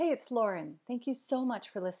Hey, it's Lauren. Thank you so much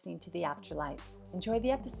for listening to The Afterlight. Enjoy the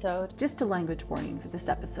episode. Just a language warning for this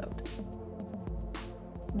episode.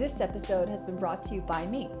 This episode has been brought to you by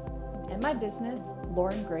me and my business,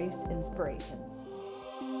 Lauren Grace Inspirations.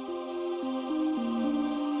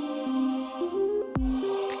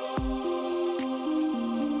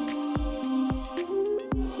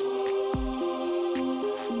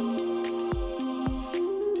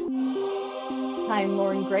 Hi, I'm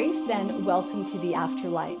Lauren Grace, and welcome to The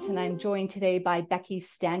Afterlight. And I'm joined today by Becky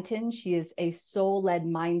Stanton. She is a soul-led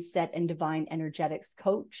mindset and divine energetics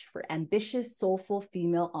coach for ambitious, soulful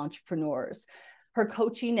female entrepreneurs. Her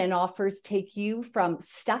coaching and offers take you from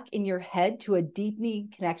stuck in your head to a deepening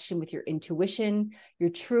connection with your intuition, your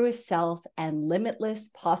truest self, and limitless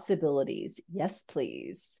possibilities. Yes,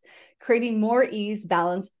 please. Creating more ease,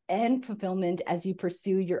 balance, and fulfillment as you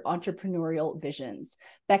pursue your entrepreneurial visions.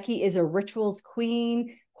 Becky is a rituals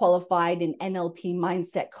queen, qualified in NLP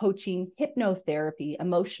mindset coaching, hypnotherapy,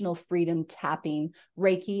 emotional freedom tapping,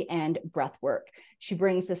 Reiki, and breath work. She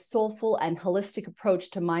brings a soulful and holistic approach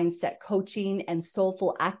to mindset coaching and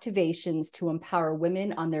soulful activations to empower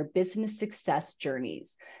women on their business success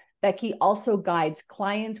journeys. Becky also guides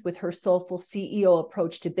clients with her soulful CEO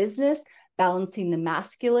approach to business, balancing the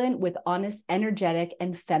masculine with honest, energetic,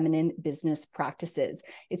 and feminine business practices.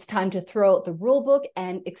 It's time to throw out the rule book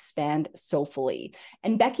and expand soulfully.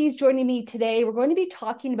 And Becky's joining me today. We're going to be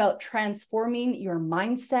talking about transforming your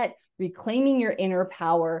mindset, reclaiming your inner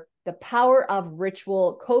power, the power of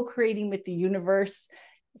ritual, co-creating with the universe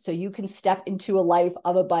so you can step into a life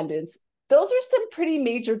of abundance. Those are some pretty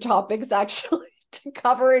major topics, actually, to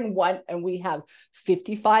cover in one, and we have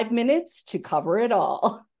 55 minutes to cover it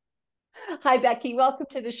all. Hi, Becky. Welcome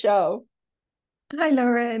to the show. Hi,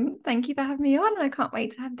 Lauren. Thank you for having me on. I can't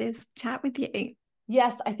wait to have this chat with you.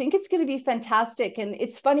 Yes, I think it's going to be fantastic. And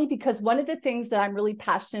it's funny because one of the things that I'm really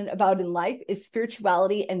passionate about in life is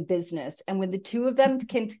spirituality and business. And when the two of them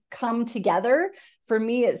can come together, for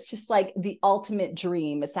me, it's just like the ultimate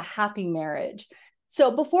dream. It's a happy marriage.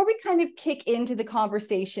 So before we kind of kick into the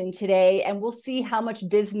conversation today, and we'll see how much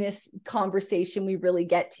business conversation we really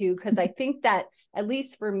get to, because I think that, at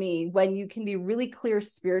least for me, when you can be really clear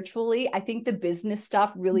spiritually, I think the business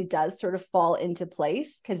stuff really does sort of fall into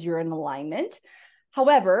place because you're in alignment.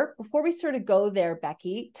 However, before we sort of go there,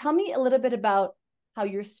 Becky, tell me a little bit about how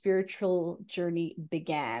your spiritual journey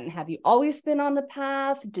began. Have you always been on the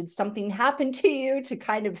path? Did something happen to you to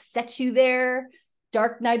kind of set you there?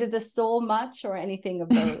 Dark night of the soul much, or anything of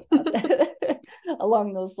those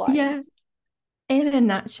along those lines? Yeah. In a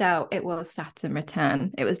nutshell, it was Saturn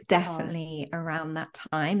return. It was definitely around that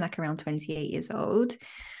time, like around 28 years old.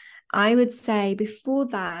 I would say before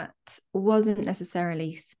that wasn't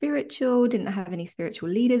necessarily spiritual, didn't have any spiritual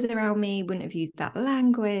leaders around me, wouldn't have used that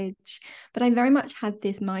language, but I very much had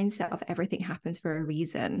this mindset of everything happens for a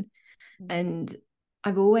reason. And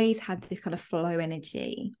I've always had this kind of flow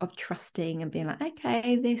energy of trusting and being like,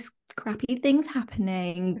 okay, this crappy thing's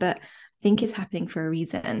happening, but I think it's happening for a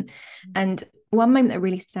reason. And one moment that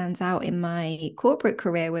really stands out in my corporate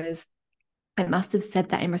career was I must have said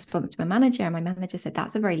that in response to my manager, and my manager said,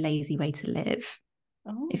 that's a very lazy way to live.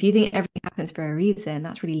 Oh. If you think everything happens for a reason,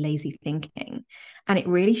 that's really lazy thinking. And it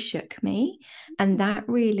really shook me. And that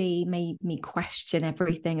really made me question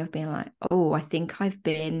everything of being like, oh, I think I've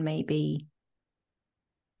been maybe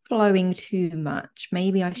flowing too much.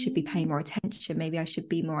 Maybe I should be paying more attention. Maybe I should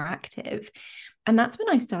be more active. And that's when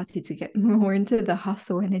I started to get more into the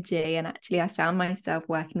hustle energy. And actually, I found myself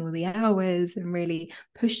working all the hours and really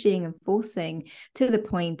pushing and forcing to the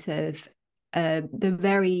point of the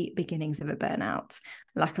very beginnings of a burnout.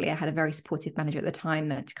 Luckily, I had a very supportive manager at the time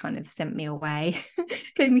that kind of sent me away,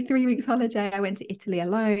 gave me 3 weeks holiday. I went to Italy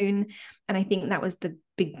alone. And I think that was the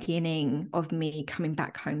beginning of me coming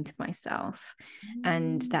back home to myself.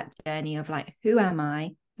 And that journey of like, who am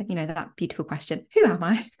I? You know, that beautiful question, who am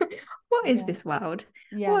I? What is this world?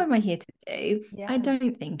 What am I here to do? I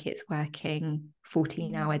don't think it's working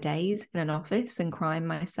 14-hour days in an office and crying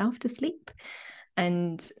myself to sleep.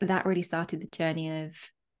 And that really started the journey of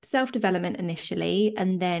self-development initially,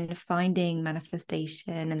 and then finding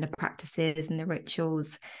manifestation and the practices and the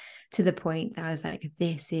rituals to the point that I was like,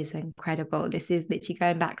 this is incredible. This is literally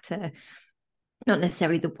going back to not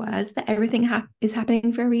necessarily the words that everything is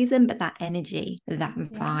happening for a reason, but that energy, that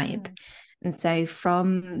vibe. And so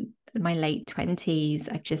from my late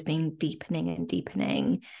 20s, I've just been deepening and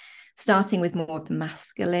deepening, starting with more of the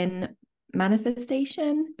masculine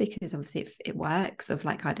manifestation, because obviously it works, of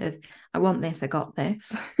like kind of, I want this, I got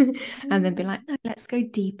this, and then be like, no, let's go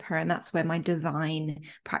deeper. And that's where my divine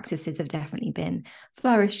practices have definitely been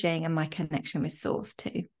flourishing, and my connection with source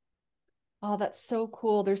too. Oh, that's so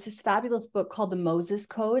cool. There's this fabulous book called The Moses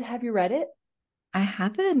Code. Have you read it? I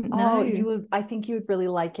haven't, Oh, no. I think you would really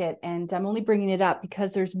like it. And I'm only bringing it up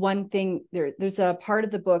because there's one thing there's a part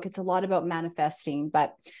of the book. It's a lot about manifesting,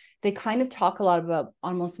 but they kind of talk a lot about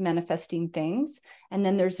almost manifesting things. And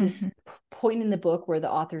then there's this Mhm. point in the book where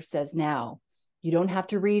the author says, now you don't have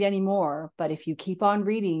to read anymore, but if you keep on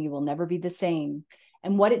reading, you will never be the same.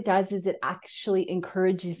 And what it does is it actually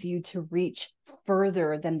encourages you to reach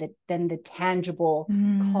further than the tangible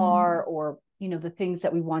car, Mm. or the things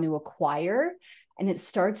that we want to acquire. And it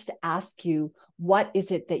starts to ask you, what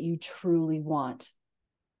is it that you truly want?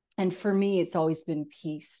 And for me, it's always been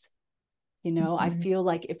peace. I Mhm. feel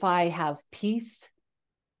like if I have peace,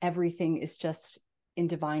 everything is just in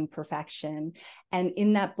divine perfection. And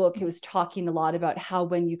in that book, it was talking a lot about how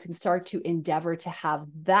when you can start to endeavor to have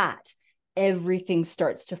that, everything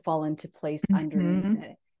starts to fall into place underneath Mhm.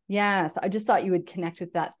 it. Yeah. So I just thought you would connect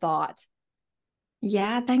with that thought.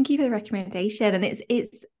 Yeah, thank you for the recommendation. And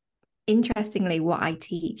it's interestingly what I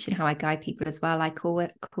teach and how I guide people as well. I call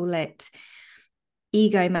it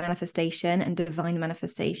ego manifestation and divine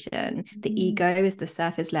manifestation. The ego is the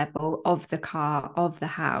surface level of the car, of the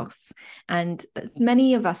house. And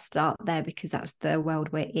many of us start there because that's the world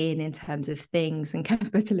we're in terms of things and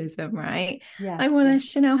capitalism, right? I Yes. want Yeah. a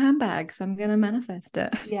Chanel handbag, so I'm going to manifest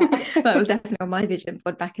it. Yeah. That was definitely on my vision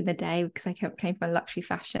board back in the day because I came from a luxury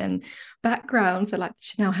fashion background. So, like, the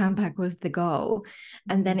Chanel handbag was the goal.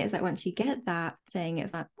 And then it's like, once you get that thing,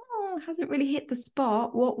 it's like, hasn't really hit the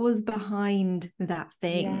spot. What was behind that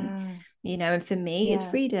thing? Yeah. And for me, it's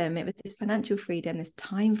Yeah. freedom. It was this financial freedom, this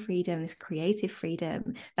time freedom, this creative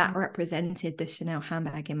freedom that represented the Chanel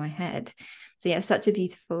handbag in my head. So yeah, such a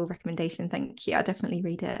beautiful recommendation. Thank you. I'll definitely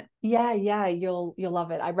read it. Yeah, yeah, you'll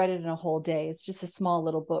love it. I read it in a whole day. It's just a small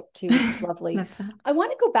little book too, which is lovely. Love that. I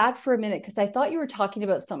want to go back for a minute because I thought you were talking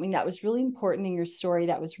about something that was really important in your story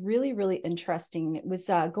that was really, really interesting. It was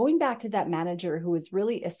going back to that manager who was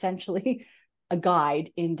really essentially a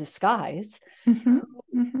guide in disguise, Mm-hmm. who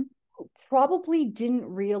Mm-hmm. probably didn't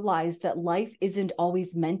realize that life isn't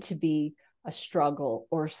always meant to be a struggle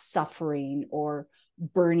or suffering or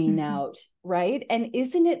burning Mm-hmm. out, right? And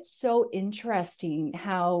isn't it so interesting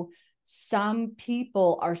how some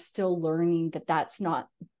people are still learning that that's not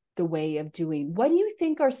the way of doing? What do you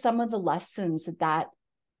think are some of the lessons that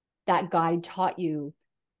guide taught you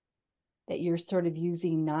that you're sort of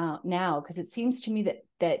using now? Because it seems to me that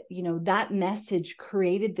that message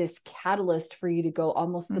created this catalyst for you to go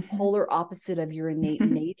almost the Mm-hmm. polar opposite of your innate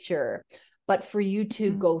nature. But for you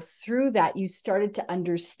to Mm-hmm. go through that, you started to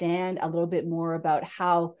understand a little bit more about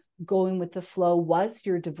how going with the flow was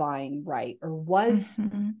your divine right, or was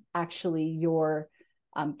Mm-hmm. actually your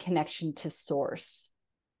connection to source.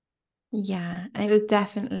 Yeah, it was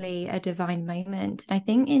definitely a divine moment. I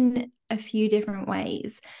think in a few different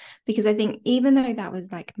ways, because I think even though that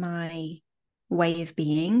was like my way of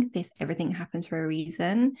being, this everything happens for a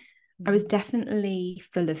reason, I was definitely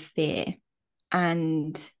full of fear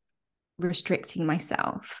and restricting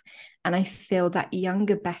myself. And I feel that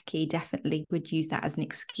younger Becky definitely would use that as an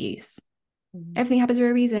excuse. Mm-hmm. Everything happens for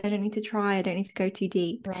a reason. I don't need to try. I don't need to go too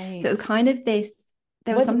deep. So it was Right. kind of this,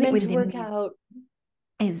 there was Wasn't something meant to within work me. out.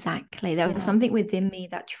 Exactly. There was Yeah. something within me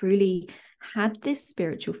that truly had this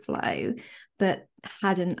spiritual flow, but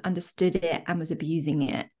hadn't understood it and was abusing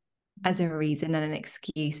it as a reason and an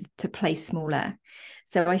excuse to play smaller.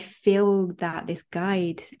 So I feel that this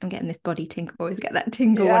guide, I'm getting this body tingle, always get that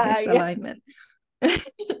tingle when Yeah. it's Yeah. alignment. I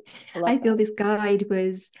love I feel that. this guide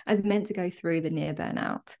I was meant to go through the near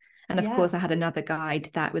burnout. And of Yeah. course, I had another guide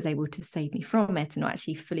that was able to save me from it and not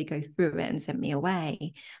actually fully go through it and sent me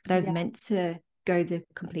away. But I was Yeah. meant to go the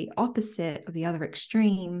complete opposite of the other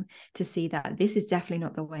extreme to see that this is definitely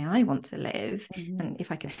not the way I want to live. Mm-hmm. And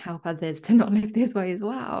if I can help others to not live this way as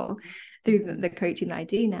well through Mm-hmm. the coaching that I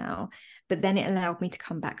do now. But then it allowed me to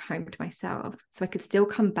come back home to myself. So I could still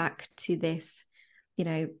come back to this.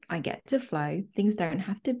 I get to flow. Things don't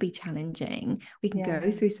have to be challenging. We can Yeah.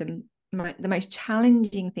 go through the most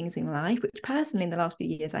challenging things in life, which personally in the last few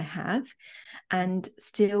years I have, and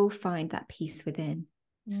still find that peace within,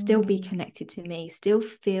 still be Mm. connected to me, still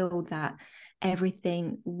feel that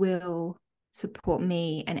everything will support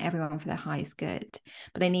me and everyone for their highest good.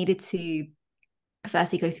 But I needed to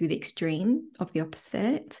firstly go through the extreme of the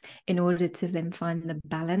opposite in order to then find the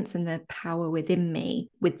balance and the power within me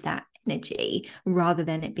with that energy, rather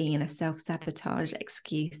than it being a self-sabotage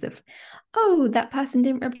excuse of, oh, that person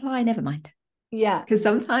didn't reply, never mind. Yeah. Because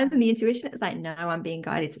sometimes in the intuition it's like, no, I'm being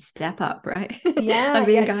guided to step up, right? Yeah. I'm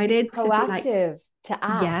being Yeah. To be guided to be like, proactive, to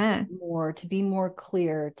ask yeah, more, to be more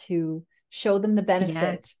clear, to show them the yeah,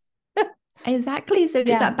 benefit. Exactly. So it's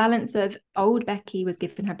Yeah. that balance of old Becky was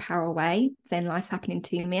giving her power away, saying life's happening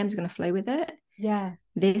to me, I'm just going to flow with it. Yeah.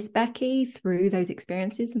 This Becky, through those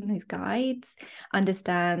experiences and those guides,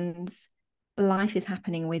 understands life is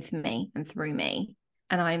happening with me and through me.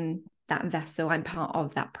 And I'm that vessel, I'm part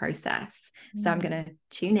of that process. So I'm going to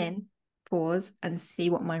tune in, pause, and see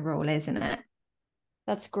what my role is in it.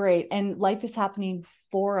 That's great. And life is happening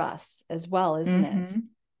for us as well, isn't it?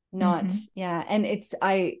 Not, yeah. And it's,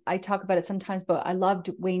 I talk about it sometimes, but I loved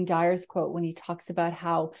Wayne Dyer's quote when he talks about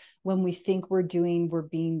how when we think we're doing, we're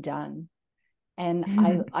being done.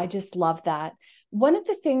 And I just love that. One of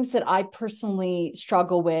the things that I personally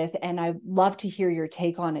struggle with, and I love to hear your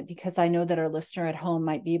take on it because I know that our listener at home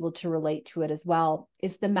might be able to relate to it as well,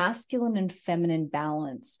 is the masculine and feminine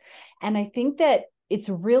balance. And I think that it's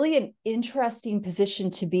really an interesting position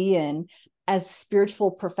to be in as spiritual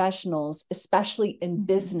professionals, especially in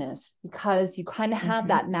business, because you kind of have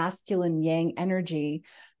that masculine yang energy,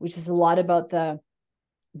 which is a lot about the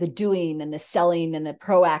doing and the selling and the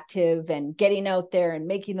proactive and getting out there and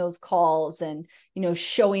making those calls and, you know,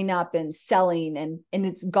 showing up and selling. And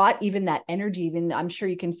it's got even that energy, even I'm sure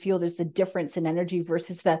you can feel there's a difference in energy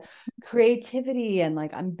versus the creativity. And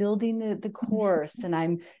like, I'm building the course and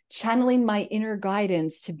I'm channeling my inner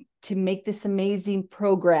guidance to make this amazing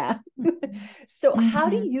program. So how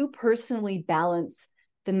do you personally balance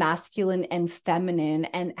the masculine and feminine,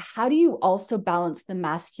 and how do you also balance the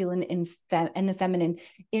masculine and the feminine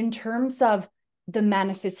in terms of the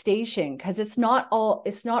manifestation? Because it's not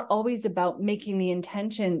always about making the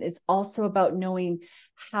intention, it's also about knowing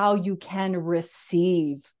how you can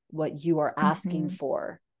receive what you are asking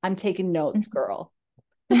for. I'm taking notes, girl.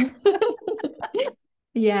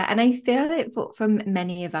 Yeah, and I feel it for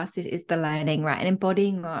many of us is the learning, right? And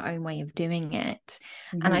embodying our own way of doing it.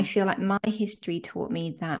 And I feel like my history taught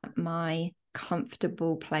me that my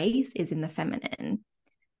comfortable place is in the feminine.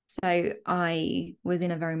 So I was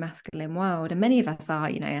in a very masculine world, and many of us are,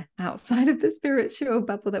 you know, outside of the spiritual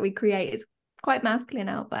bubble that we create. It's quite masculine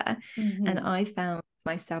out there. And I found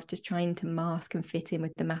myself just trying to mask and fit in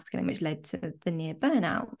with the masculine, which led to the near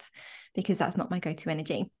burnout because that's not my go-to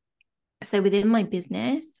energy. So within my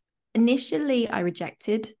business, initially I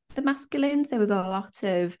rejected the masculines. There was a lot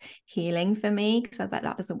of healing for me because I was like,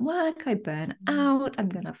 that doesn't work. I burn out. I'm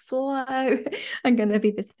going to flow. I'm going to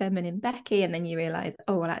be this feminine Becky. And then you realize,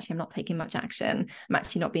 oh, well, actually, I'm not taking much action. I'm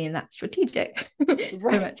actually not being that strategic.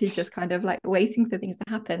 Right. I'm actually just kind of like waiting for things to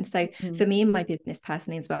happen. So for me in my business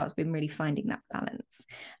personally as well, it's been really finding that balance.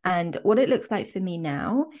 And what it looks like for me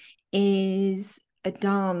now is a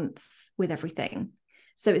dance with everything.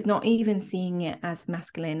 So it's not even seeing it as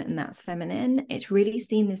masculine and that's feminine. It's really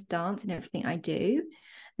seeing this dance in everything I do,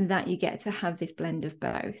 that you get to have this blend of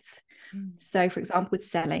both. So for example, with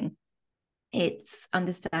selling, it's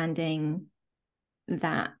understanding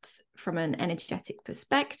that from an energetic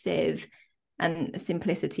perspective, and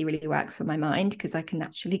simplicity really works for my mind because I can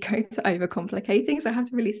naturally go to overcomplicating. So I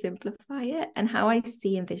have to really simplify it. And how I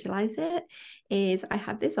see and visualize it is I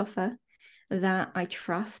have this offer that I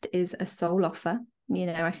trust is a soul offer. You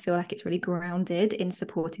know, I feel like it's really grounded in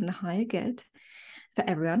supporting the higher good for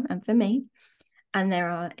everyone and for me. And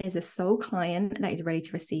there is a soul client that is ready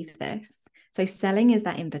to receive this. So selling is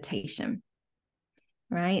that invitation,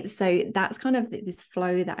 right? So that's kind of this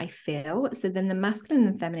flow that I feel. So then the masculine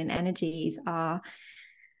and feminine energies are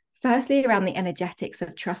firstly around the energetics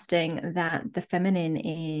of trusting that the feminine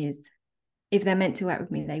is, if they're meant to work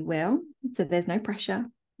with me, they will. So there's no pressure,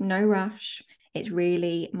 no rush. It's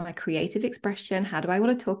really my creative expression. How do I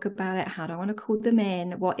want to talk about it? How do I want to call them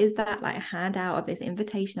in? What is that like handout of this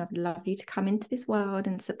invitation? I would love you to come into this world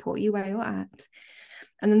and support you where you're at.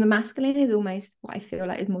 And then the masculine is almost what I feel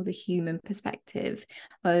like is more the human perspective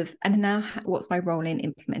of, and now what's my role in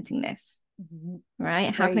implementing this?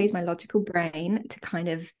 Right? How can I use my logical brain to kind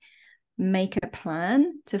of make a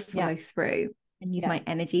plan to follow through and use my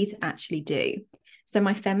energy to actually do? So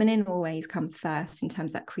my feminine always comes first in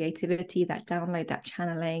terms of that creativity, that download, that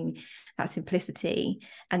channeling, that simplicity.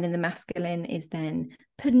 And then the masculine is then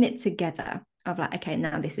putting it together of like, okay,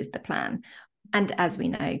 now this is the plan. And as we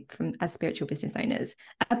know from as spiritual business owners,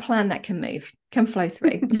 a plan that can move, can flow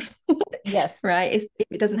through. Yes. Right. If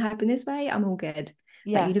it doesn't happen this way, I'm all good.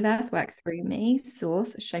 Let universe work through me,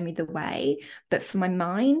 source, show me the way. But for my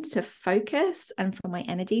mind to focus and for my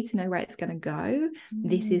energy to know where it's going to go,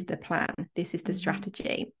 this is the plan. This is the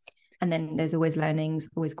strategy. And then there's always learnings,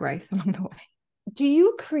 always growth along the way. Do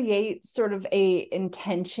you create sort of a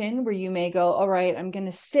intention where you may go, all right, I'm going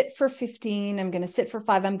to sit for 15, I'm going to sit for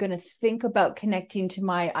 5, I'm going to think about connecting to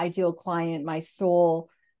my ideal client, my soul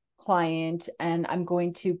client and I'm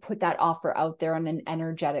going to put that offer out there on an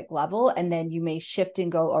energetic level. And then you may shift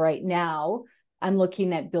and go, all right, now I'm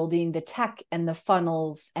looking at building the tech and the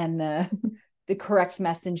funnels and the correct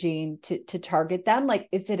messaging to target them. Like,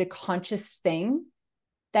 is it a conscious thing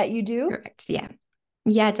that you do? Correct. Yeah.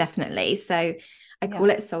 Yeah, definitely. So I call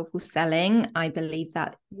it soulful selling. I believe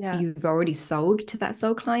that you've already sold to that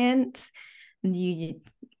soul client. You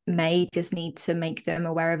may just need to make them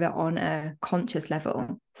aware of it on a conscious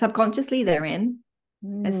level. Subconsciously, they're in.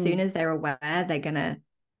 As soon as they're aware,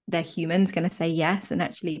 their human's gonna say yes and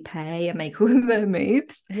actually pay and make all the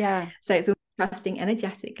moves. Yeah. So it's all trusting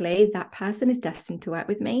energetically that person is destined to work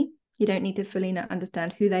with me. You don't need to fully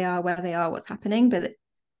understand who they are, where they are, what's happening. But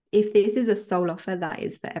if this is a soul offer that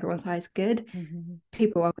is for everyone's highest good,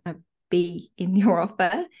 people are going to be in your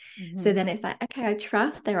offer. So then it's like, okay, I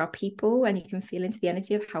trust there are people, and you can feel into the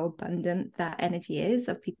energy of how abundant that energy is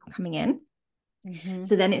of people coming in.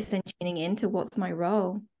 So then it's then tuning into what's my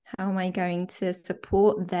role? How am I going to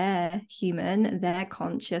support their human, their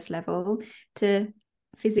conscious level to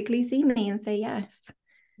physically see me and say yes?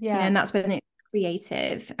 Yeah. And that's when it's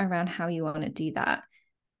creative around how you want to do that.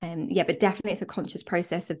 But definitely it's a conscious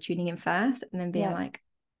process of tuning in first and then being like,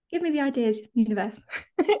 give me the ideas, universe.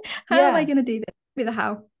 How am I going to do this? Give me the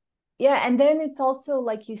how. Yeah. And then it's also,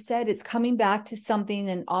 like you said, it's coming back to something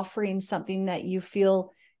and offering something that you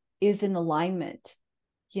feel is in alignment.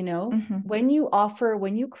 When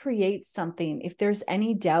you create something, if there's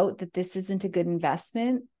any doubt that this isn't a good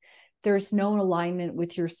investment, there's no alignment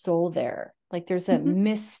with your soul there. Like there's a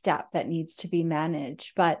misstep that needs to be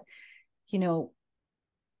managed. But,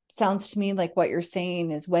 sounds to me like what you're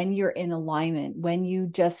saying is when you're in alignment, when you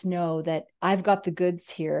just know that I've got the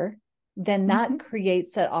goods here, then that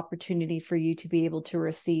creates that opportunity for you to be able to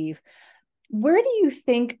receive. Where do you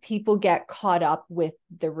think people get caught up with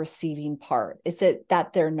the receiving part? Is it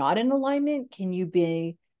that they're not in alignment? Can you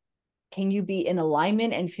be in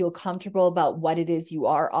alignment and feel comfortable about what it is you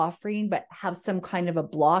are offering, but have some kind of a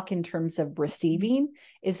block in terms of receiving?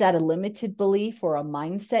 Is that a limited belief or a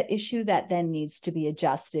mindset issue that then needs to be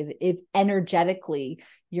adjusted if energetically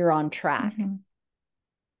you're on track?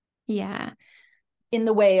 Yeah. In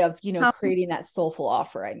the way of, creating that soulful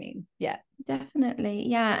offer, I mean. Yeah. Definitely.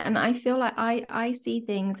 Yeah. And I feel like I see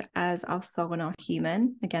things as our soul and our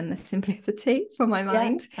human. Again, the simplicity for my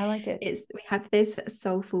mind. I like it. We have this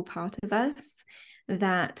soulful part of us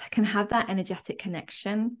that can have that energetic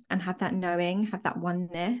connection and have that knowing, have that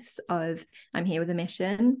oneness of I'm here with a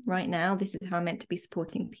mission right now. This is how I'm meant to be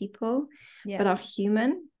supporting people. Yeah. But our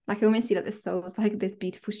human, like I almost see that the soul is like this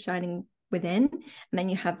beautiful shining within, and then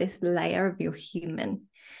you have this layer of your human,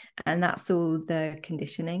 and that's all the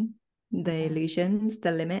conditioning, the illusions,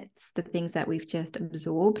 the limits, the things that we've just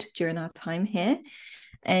absorbed during our time here.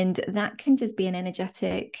 And that can just be an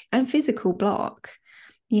energetic and physical block,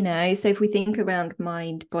 so if we think around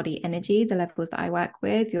mind, body, energy, the levels that I work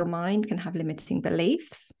with, your mind can have limiting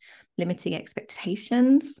beliefs, limiting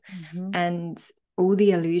expectations, and all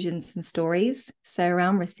the illusions and stories. So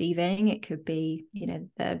around receiving, it could be,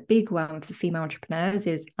 the big one for female entrepreneurs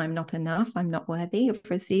is I'm not enough, I'm not worthy of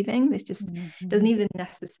receiving. This just doesn't even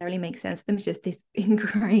necessarily make sense to them. It's just this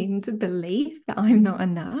ingrained belief that I'm not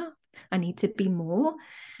enough, I need to be more.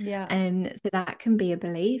 Yeah. And so that can be a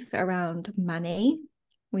belief around money.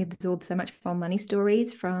 We absorb so much of our money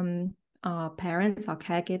stories from our parents, our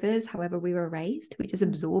caregivers, however we were raised. We just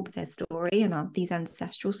absorb their story, and these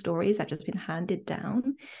ancestral stories have just been handed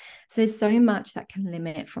down. So there's so much that can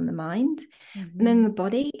limit from the mind. And then the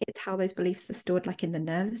body, it's how those beliefs are stored, like in the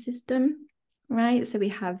nervous system, right? So we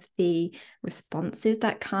have the responses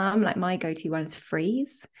that come, like my go-to one is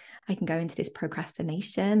freeze. I can go into this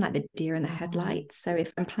procrastination, like the deer in the headlights. So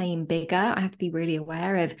if I'm playing bigger, I have to be really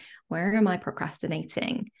aware of where am I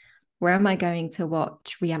procrastinating? Where am I going to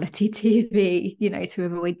watch reality TV, to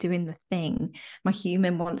avoid doing the thing? My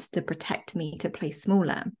human wants to protect me to play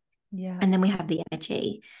smaller. Yeah. And then we have the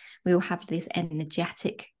energy. We all have this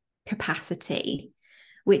energetic capacity,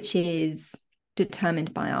 which is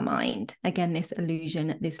determined by our mind. Again, this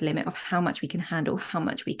illusion, this limit of how much we can handle, how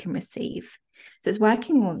much we can receive. So it's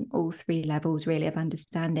working on all three levels, really, of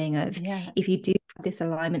understanding of if you do have this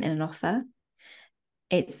alignment in an offer,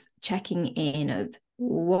 it's checking in of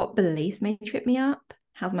what beliefs may trip me up,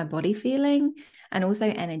 how's my body feeling, and also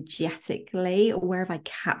energetically, where have I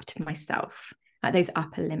capped myself, like those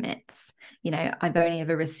upper limits. I've only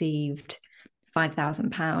ever received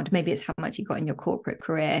 £5,000. Maybe it's how much you got in your corporate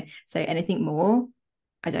career. So anything more,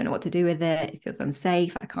 I don't know what to do with it. It feels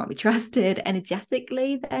unsafe. I can't be trusted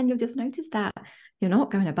energetically. Then you'll just notice that you're not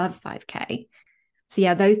going above 5K. So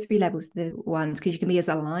yeah, those three levels are the ones, because you can be as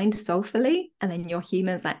aligned soulfully, and then your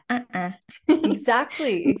human's like,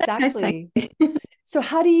 Exactly, exactly. So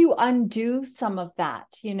how do you undo some of that?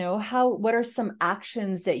 What are some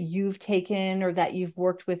actions that you've taken or that you've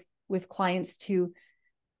worked with clients to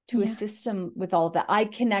Yeah. assist them with all of that? I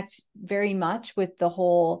connect very much with the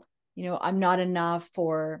whole, I'm not enough,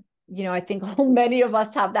 or, I think many of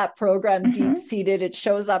us have that program deep seated. It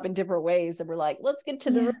shows up in different ways. And we're like, let's get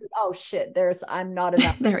to the root. Oh shit, I'm not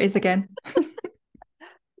enough. There it is again.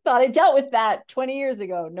 Thought I dealt with that 20 years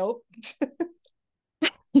ago. Nope.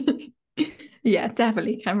 Yeah,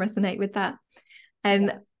 definitely can resonate with that.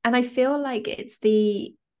 Yeah. And I feel like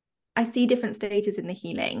I see different stages in the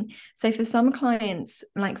healing. So for some clients,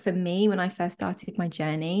 like for me, when I first started my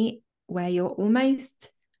journey, where you're almost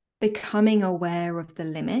becoming aware of the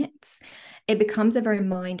limits, it becomes a very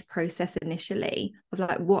mind process initially of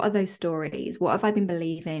like, what are those stories? What have I been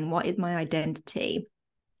believing? What is my identity?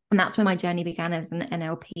 And that's where my journey began as an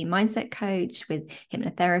NLP mindset coach with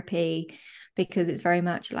hypnotherapy, because it's very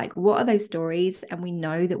much like, what are those stories? And we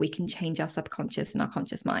know that we can change our subconscious and our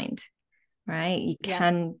conscious mind, right? You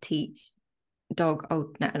can teach an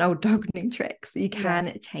old dog new tricks. You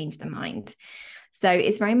can change the mind. So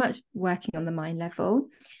it's very much working on the mind level.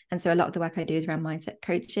 And so a lot of the work I do is around mindset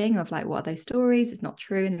coaching of like, what are those stories? It's not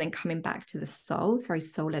true. And then coming back to the soul. It's a very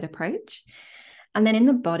soul-led approach. And then in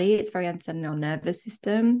the body, it's very understanding our nervous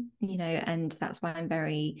system, and that's why I'm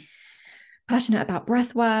very passionate about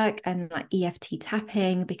breath work and like EFT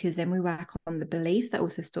tapping, because then we work on the beliefs that are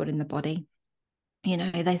also stored in the body.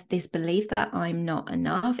 There's this belief that I'm not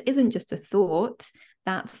enough isn't just a thought.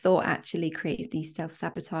 That thought actually creates these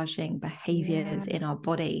self-sabotaging behaviors in our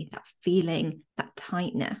body, that feeling, that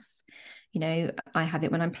tightness. I have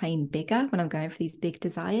it when I'm playing bigger, when I'm going for these big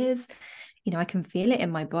desires. I can feel it in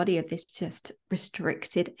my body of this just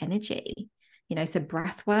restricted energy. So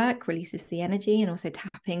breath work releases the energy, and also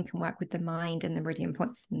tapping can work with the mind and the meridian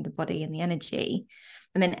points in the body and the energy.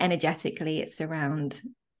 And then energetically, it's around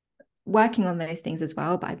working on those things as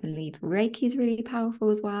well. But I believe Reiki is really powerful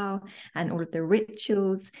as well, and all of the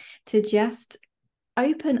rituals to just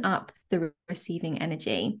open up the receiving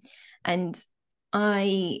energy. And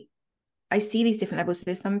I see these different levels. So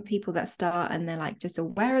there's some people that start and they're like just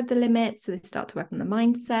aware of the limits. So they start to work on the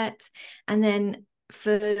mindset. And then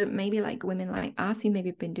for maybe like women like us who maybe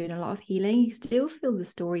have been doing a lot of healing, you still feel the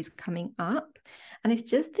stories coming up. And it's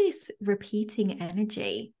just this repeating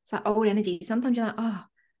energy. It's that old energy. Sometimes you're like, oh,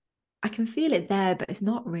 I can feel it there, but it's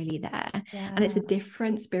not really there. Yeah. And it's a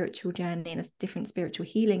different spiritual journey and it's different spiritual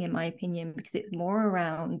healing, in my opinion, because it's more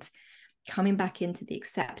around coming back into the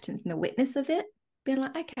acceptance and the witness of it, being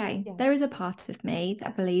like, okay, there is a part of me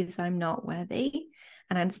that believes I'm not worthy.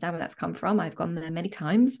 And I understand where that's come from. I've gone there many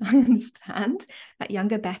times. I understand that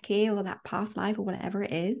younger Becky or that past life or whatever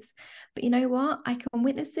it is. But you know what? I can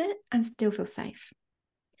witness it and still feel safe.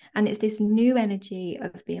 And it's this new energy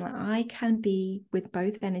of being like, I can be with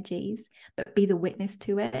both energies, but be the witness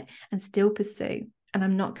to it and still pursue. And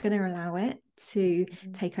I'm not going to allow it to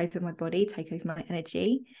take over my body, take over my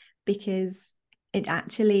energy, because it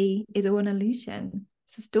actually is all an illusion.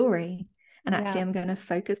 It's a story. And actually, I'm going to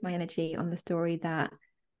focus my energy on the story that,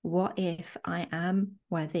 what if I am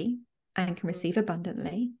worthy and can receive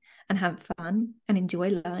abundantly and have fun and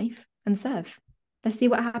enjoy life and serve? Let's see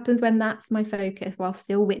what happens when that's my focus, while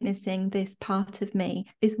still witnessing this part of me,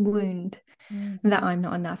 this wound that I'm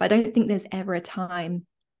not enough. I don't think there's ever a time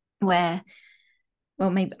where, well,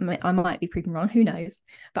 maybe I might be proven wrong, who knows?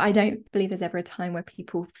 But I don't believe there's ever a time where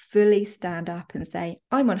people fully stand up and say,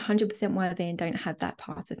 I'm 100% worthy and don't have that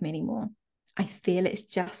part of me anymore. I feel it's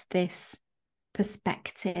just this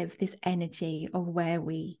perspective, this energy of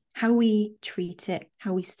how we treat it,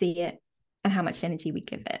 how we see it, and how much energy we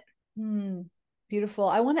give it. Beautiful.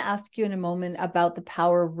 I want to ask you in a moment about the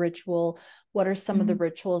power of ritual. What are some of the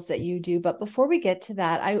rituals that you do? But before we get to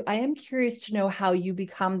that, I am curious to know how you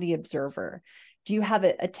become the observer. Do you have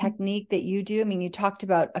a technique that you do? I mean, you talked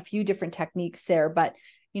about a few different techniques there, but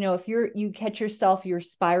if you catch yourself, you're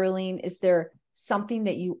spiraling, is there something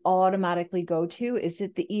that you automatically go to? Is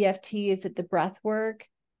it the EFT? Is it the breath work?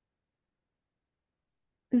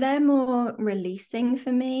 They're more releasing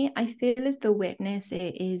for me. I feel as the witness,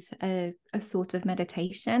 it is a sort of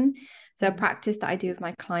meditation. So a practice that I do with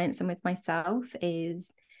my clients and with myself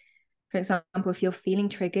is, for example, if you're feeling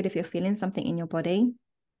triggered, if you're feeling something in your body,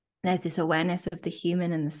 there's this awareness of the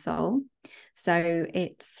human and the soul. So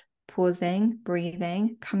it's pausing,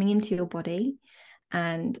 breathing, coming into your body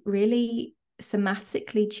and really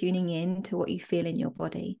somatically tuning in to what you feel in your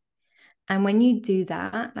body. And when you do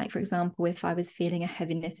that, like, for example, if I was feeling a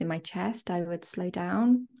heaviness in my chest, I would slow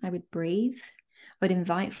down, I would breathe, I would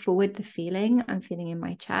invite forward the feeling I'm feeling in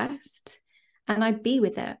my chest, and I'd be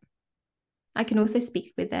with it. I can also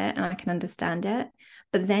speak with it and I can understand it.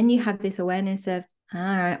 But then you have this awareness of,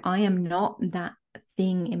 I am not that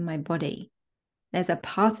thing in my body. There's a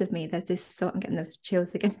part of me, there's this soul, I'm getting those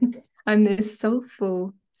chills again. I'm this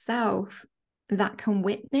soulful self that can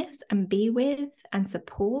witness and be with and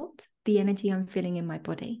support the energy I'm feeling in my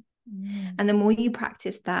body. And the more you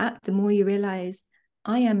practice that, the more you realize,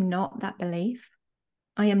 I am not that belief.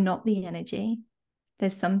 I am not the energy.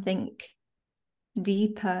 There's something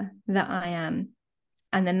deeper that I am.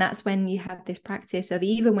 And then that's when you have this practice of,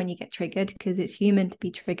 even when you get triggered, because it's human to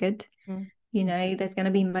be triggered, you know, there's going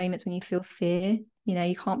to be moments when you feel fear. You know,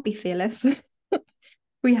 you can't be fearless.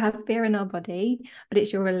 We have fear in our body, but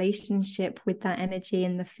it's your relationship with that energy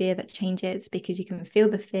and the fear that changes, because you can feel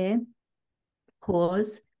the fear,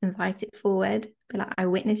 pause, invite it forward, be like, I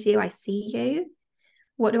witness you, I see you.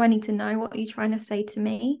 What do I need to know? What are you trying to say to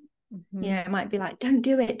me? You know, it might be like, don't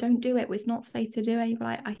do it. It's not safe to do it. You're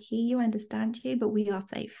like, I hear you, I understand you, but we are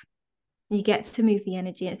safe. You get to move the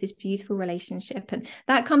energy. It's this beautiful relationship. And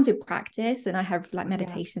that comes with practice. And I have like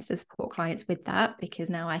meditations to support clients with that, because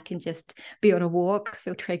now I can just be on a walk,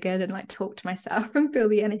 feel triggered, and like talk to myself and feel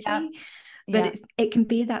the energy. But it can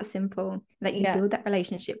be that simple, that you build that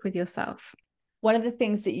relationship with yourself. One of the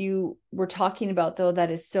things that you were talking about, though, that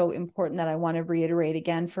is so important that I want to reiterate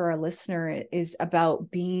again for our listener is about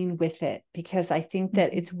being with it. Because I think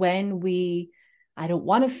that it's when I don't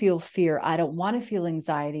want to feel fear. I don't want to feel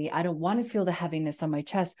anxiety. I don't want to feel the heaviness on my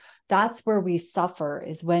chest. That's where we suffer,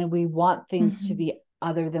 is when we want things to be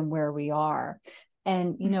other than where we are.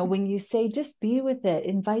 And, you know, when you say, just be with it,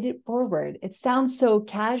 invite it forward, it sounds so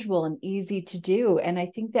casual and easy to do. And I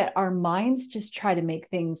think that our minds just try to make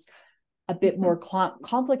things a bit more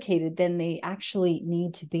complicated than they actually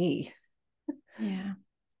need to be.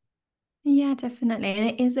 Yeah, definitely. And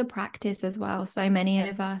it is a practice as well. So many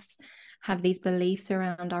of us have these beliefs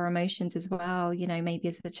around our emotions as well. You know, maybe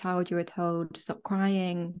as a child you were told, stop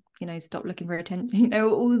crying, you know, stop looking for attention, you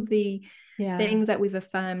know, all the things that we've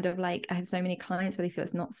affirmed of, like, I have so many clients where they feel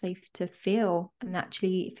it's not safe to feel, and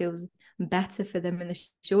actually it feels better for them in the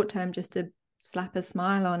short term just to slap a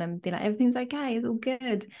smile on and be like, everything's okay, it's all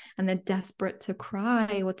good, and they're desperate to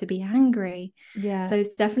cry or to be angry. So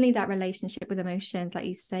it's definitely that relationship with emotions, like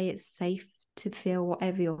you say, it's safe to feel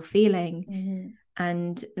whatever you're feeling.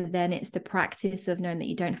 And then it's the practice of knowing that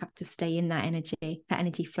you don't have to stay in that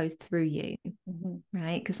energy flows through you,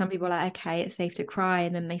 right? Because some people are like, okay, it's safe to cry,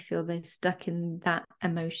 and then they feel they're stuck in that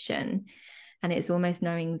emotion. And it's almost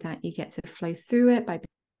knowing that you get to flow through it by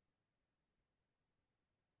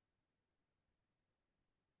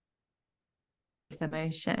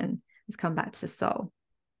emotion. Let's come back to soul.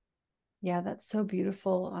 Yeah, that's so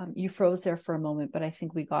beautiful. You froze there for a moment, but I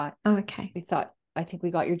think we got. Oh, okay. I think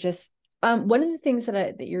we got your gist. One of the things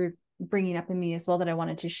that you're bringing up in me as well that I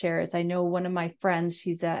wanted to share is, I know one of my friends,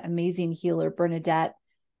 she's an amazing healer, Bernadette.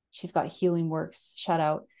 She's got Healing Works. Shout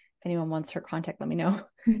out. If anyone wants her contact, let me know.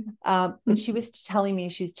 But she was telling me,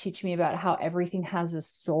 she was teaching me about how everything has a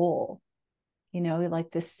soul. You know,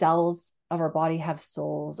 like the cells of our body have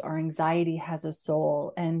souls. Our anxiety has a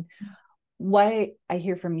soul. And what I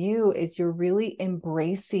hear from you is you're really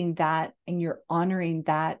embracing that, and you're honoring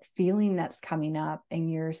that feeling that's coming up. And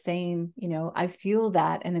you're saying, you know, I feel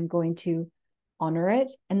that, and I'm going to honor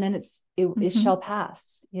it. And then it shall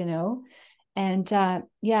pass, you know? And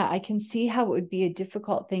I can see how it would be a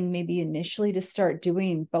difficult thing maybe initially to start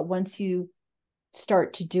doing, but once you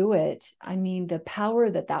start to do it, I mean, the power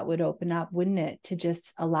that would open up, wouldn't it, to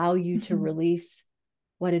just allow you to release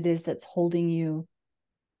what it is that's holding you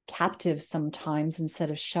captive sometimes, instead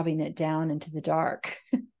of shoving it down into the dark,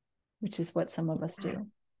 which is what some of us do.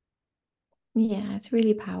 Yeah, it's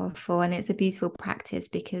really powerful, and it's a beautiful practice,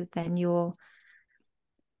 because then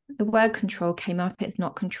the word control came up. It's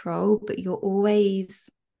not control, but you're always,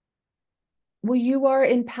 well, you are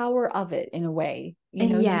in power of it in a way, you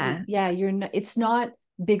know. You're not, it's not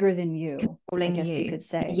bigger than you, controlling, I guess you you could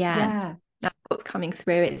say. That's what's coming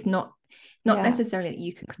through. It's not necessarily that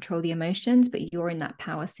you can control the emotions, but you're in that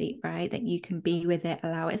power seat, right? That you can be with it,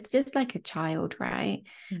 allow it. It's just like a child, right?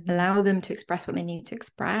 Allow them to express what they need to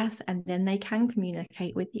express, and then they can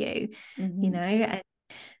communicate with you, you know. And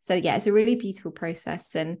so it's a really beautiful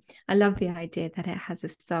process, and I love the idea that it has a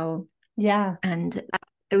soul. And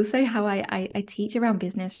also how I teach around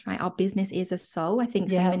business, right? Our business is a soul. I think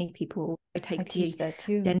so many people take that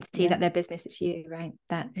too. Identity that their business is you, right?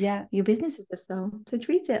 That your business is a soul. So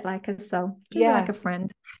treat it like a soul. Treat it like a friend.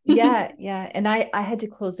 And I had to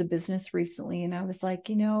close a business recently, and I was like,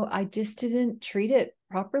 you know, I just didn't treat it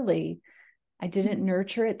properly. I didn't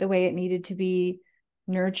nurture it the way it needed to be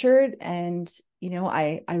nurtured. And,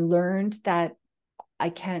 I learned that I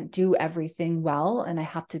can't do everything well, and I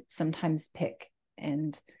have to sometimes pick.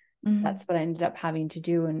 And that's what I ended up having to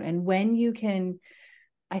do. And when you can,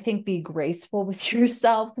 I think, be graceful with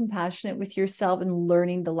yourself, compassionate with yourself, and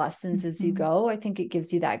learning the lessons as you go, I think it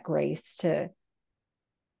gives you that grace to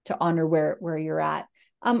honor where you're at.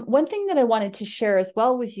 One thing that I wanted to share as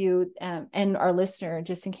well with you, and our listener,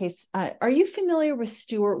 just in case, are you familiar with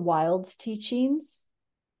Stuart Wilde's teachings?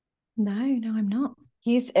 No, I'm not.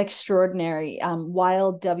 He's extraordinary.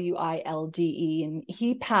 Wilde, Wilde, and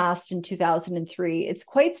he passed in 2003. It's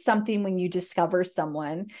quite something when you discover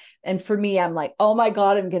someone. And for me, I'm like, oh my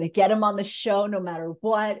God, I'm going to get him on the show no matter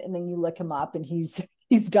what. And then you look him up and he's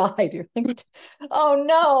died. You're like, oh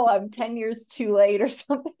no, I'm 10 years too late or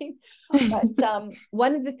something. But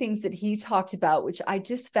one of the things that he talked about, which I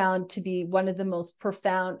just found to be one of the most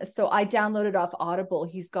profound. So I downloaded off Audible.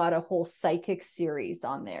 He's got a whole psychic series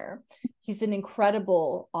on there. He's an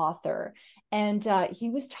incredible author. And he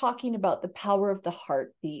was talking about the power of the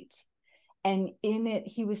heartbeat. And in it,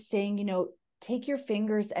 he was saying, take your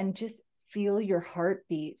fingers and just feel your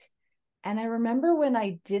heartbeat. And I remember when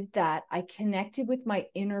I did that, I connected with my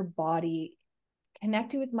inner body,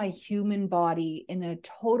 connected with my human body in a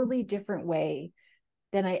totally different way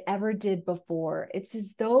than I ever did before. It's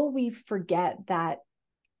as though we forget that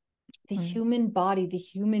the human body, the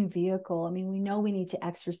human vehicle, I mean, we know we need to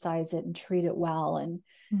exercise it and treat it well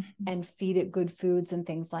and feed it good foods and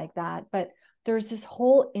things like that. But there's this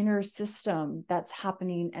whole inner system that's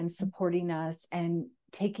happening and supporting us and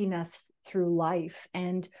taking us through life.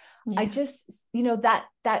 And I just,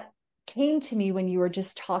 that came to me when you were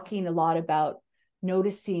just talking a lot about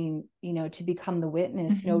noticing, to become the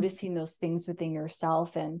witness, noticing those things within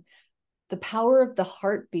yourself. And the power of the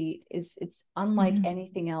heartbeat it's unlike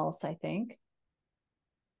anything else, I think.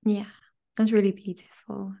 Yeah, that's really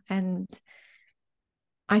beautiful. And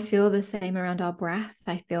I feel the same around our breath.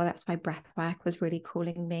 I feel that's why breath work was really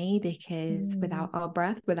calling me, because without our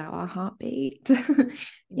breath, without our heartbeat,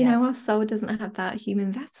 our soul doesn't have that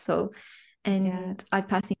human vessel. And I've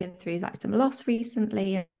personally been through like some loss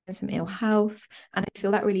recently and some ill health. And I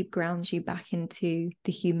feel that really grounds you back into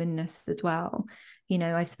the humanness as well.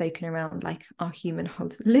 I've spoken around like our human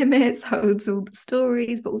holds limits, holds all the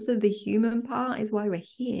stories, but also the human part is why we're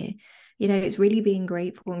here. It's really being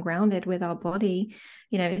grateful and grounded with our body.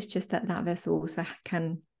 It's just that vessel also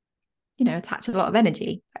can, attach a lot of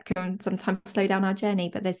energy that can sometimes slow down our journey,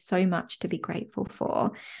 but there's so much to be grateful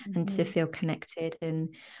for and to feel connected.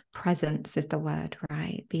 And presence is the word,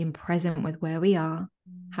 right? Being present with where we are,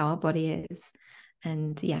 how our body is,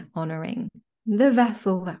 and honoring the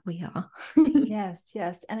vessel that we are. Yes.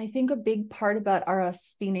 And I think a big part about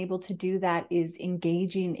us being able to do that is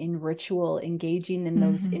engaging in ritual, engaging in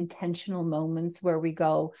those intentional moments where we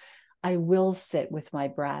go, I will sit with my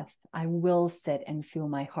breath. I will sit and feel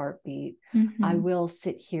my heartbeat. I will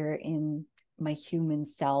sit here in my human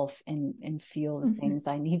self and feel the things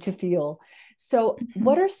I need to feel. So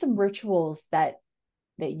what are some rituals that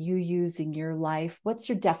you use in your life? What's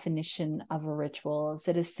your definition of a ritual? Is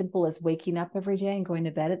it as simple as waking up every day and going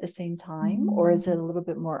to bed at the same time? Or is it a little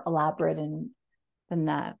bit more elaborate than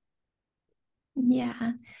that?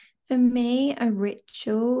 Yeah. For me, a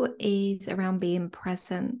ritual is around being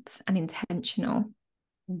present and intentional.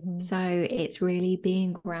 So it's really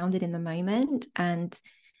being grounded in the moment and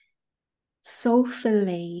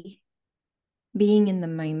soulfully being in the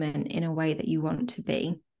moment in a way that you want to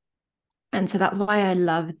be. And so that's why I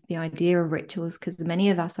love the idea of rituals, because many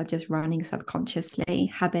of us are just running subconsciously,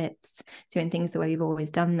 habits, doing things the way we've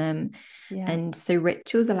always done them. And so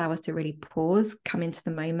rituals allow us to really pause, come into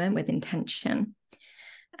the moment with intention.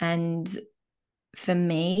 And for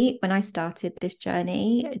me, when I started this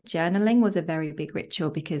journey, journaling was a very big ritual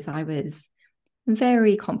because I was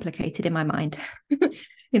very complicated in my mind.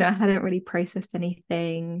 I hadn't really processed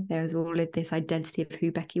anything. There was all of this identity of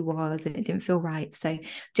who Becky was, and it didn't feel right. So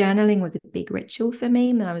journaling was a big ritual for me.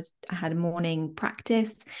 And I had a morning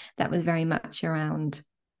practice that was very much around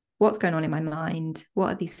what's going on in my mind,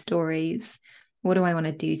 what are these stories, what do I want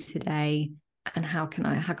to do today, and how can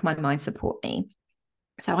my mind support me?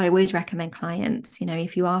 So I always recommend clients,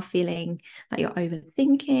 if you are feeling like you're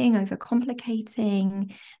overthinking,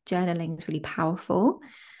 overcomplicating, journaling is really powerful.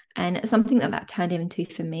 And something that turned into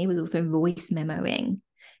for me was also voice memoing,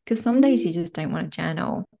 because some days you just don't want to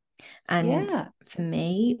journal. And for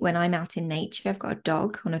me, when I'm out in nature, I've got a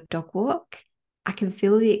dog on a dog walk, I can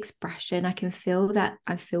feel the expression. I can feel that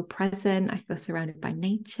I feel present. I feel surrounded by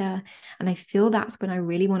nature. And I feel that's when I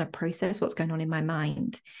really want to process what's going on in my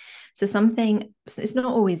mind. So it's not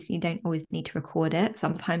always, you don't always need to record it.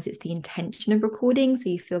 Sometimes it's the intention of recording, so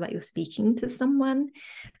you feel that you're speaking to someone.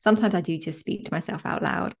 Sometimes I do just speak to myself out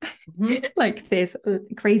loud, like this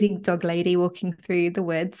crazy dog lady walking through the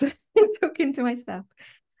woods, talking to myself.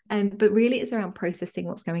 But really it's around processing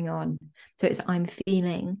what's going on. So it's I'm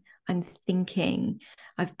feeling, I'm thinking,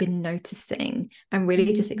 I've been noticing, and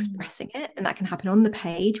really just expressing it. And that can happen on the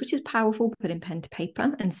page, which is powerful, putting pen to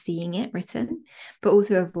paper and seeing it written, but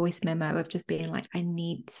also a voice memo of just being like, I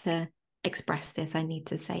need to express this, I need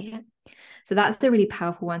to say it. So that's the really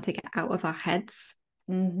powerful one to get out of our heads.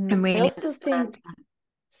 And really I also think,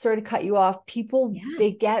 sorry to cut you off, people,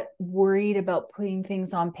 they get worried about putting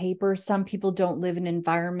things on paper. Some people don't live in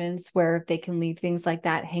environments where they can leave things like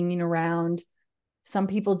that hanging around. Some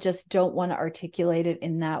people just don't want to articulate it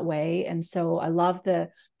in that way. And so I love the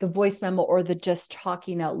voice memo or the just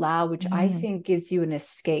talking out loud, which I think gives you an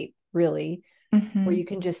escape, really, where you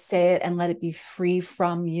can just say it and let it be free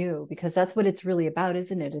from you, because that's what it's really about,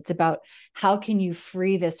 isn't it? It's about how can you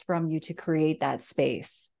free this from you to create that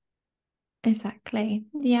space. Exactly.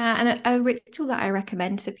 Yeah. And a ritual that I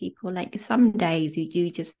recommend for people, like some days you do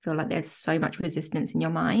just feel like there's so much resistance in your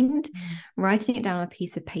mind, writing it down on a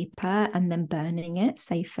piece of paper and then burning it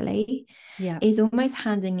safely is almost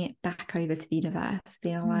handing it back over to the universe,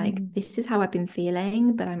 being like, this is how I've been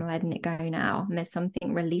feeling, but I'm letting it go now. And there's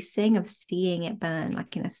something releasing of seeing it burn,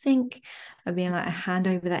 like in a sink, of being like, I hand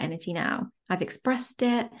over that energy now. I've expressed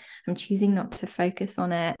it. I'm choosing not to focus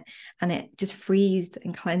on it. And it just frees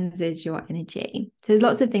and cleanses your energy. So there's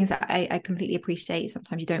lots of things that I completely appreciate.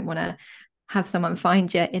 Sometimes you don't want to have someone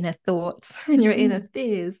find your inner thoughts and your inner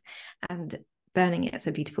fears, and burning it's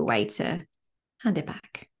a beautiful way to hand it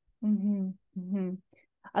back.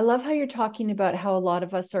 I love how you're talking about how a lot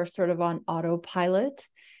of us are sort of on autopilot.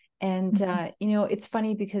 And, it's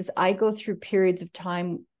funny because I go through periods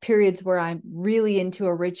where I'm really into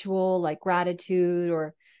a ritual like gratitude,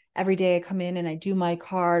 or every day I come in and I do my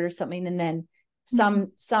card or something. And then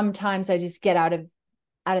sometimes I just get out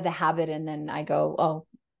of the habit, and then I go, oh,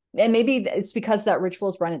 and maybe it's because that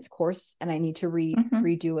ritual's run its course and I need to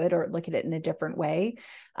redo it or look at it in a different way.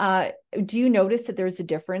 Do you notice that there's a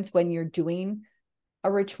difference when you're doing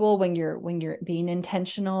a ritual, when you're being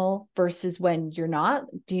intentional versus when you're not?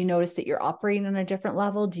 Do you notice that you're operating on a different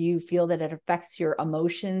level? Do you feel that it affects your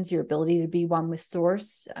emotions, your ability to be one with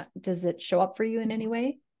source? Does it show up for you in any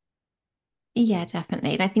way? Yeah,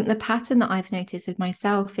 definitely. And I think the pattern that I've noticed with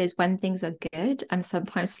myself is when things are good, I'm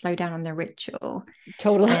sometimes slow down on the ritual.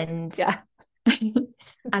 Totally. And yeah.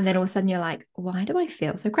 And then all of a sudden you're like, why do I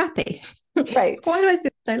feel so crappy? Right. Why do I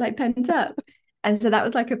feel so like pent up? And so that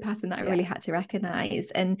was like a pattern that I really had to recognize.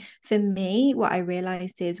 And for me, what I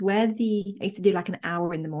realized is I used to do like an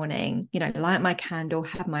hour in the morning, light my candle,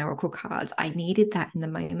 have my oracle cards. I needed that in the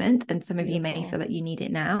moment. And some of you may feel that you need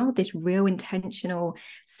it now, this real intentional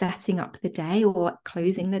setting up the day or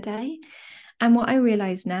closing the day. And what I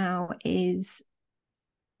realize now is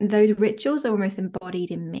those rituals are almost embodied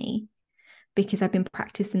in me, because I've been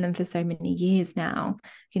practicing them for so many years now,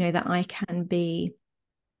 that I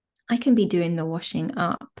can be doing the washing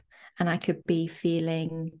up, and I could be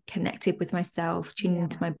feeling connected with myself, tuning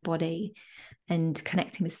into my body and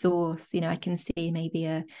connecting with source. I can see maybe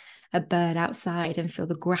a bird outside and feel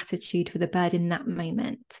the gratitude for the bird in that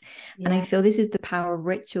moment. And I feel this is the power of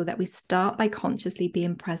ritual, that we start by consciously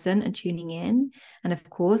being present and tuning in. And of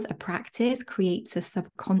course, a practice creates a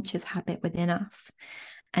subconscious habit within us.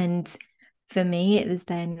 And for me, it is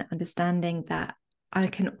then understanding that I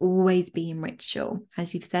can always be in ritual.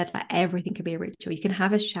 As you've said, like everything can be a ritual. You can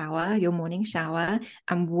have a shower, your morning shower,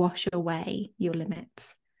 and wash away your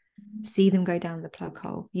limits. See them go down the plug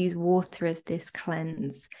hole. Use water as this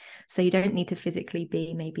cleanse. So you don't need to physically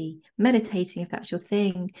be maybe meditating if that's your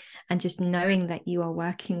thing, and just knowing that you are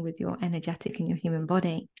working with your energetic and your human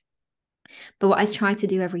body. But what I try to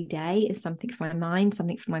do every day is something for my mind,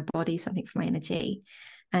 something for my body, something for my energy.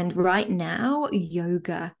 And right now,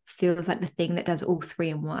 yoga feels like the thing that does all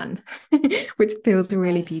three in one, which feels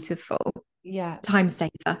really beautiful. Yeah. Time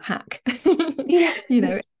saver hack. Yeah.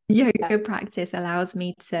 Yoga practice allows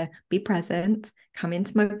me to be present, come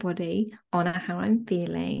into my body, honor how I'm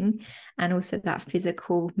feeling, and also that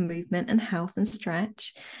physical movement and health and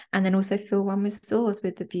stretch, and then also feel one with source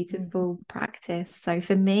with the beautiful practice. So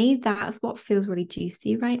for me, that's what feels really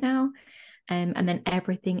juicy right now. And then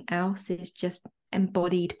everything else is just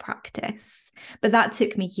embodied practice. But that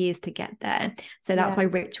took me years to get there. So that's why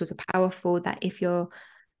rituals are powerful, that if you're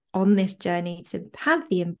on this journey to have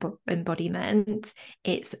the embodiment,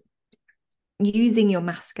 it's using your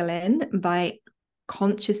masculine by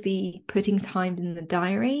consciously putting time in the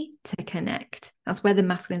diary to connect. That's where the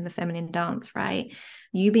masculine and the feminine dance, right?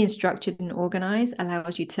 You being structured and organized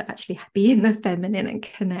allows you to actually be in the feminine and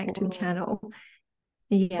connect and channel.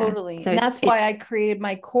 Yeah. Totally. So And that's why I created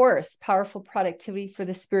my course, Powerful Productivity for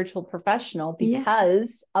the Spiritual Professional,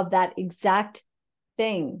 because of that exact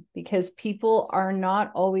thing, because people are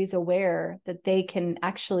not always aware that they can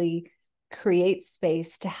actually create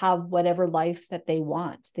space to have whatever life that they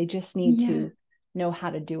want. They just need to know how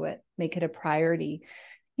to do it, make it a priority.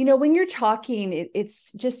 You know, when you're talking,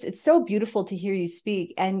 it's so beautiful to hear you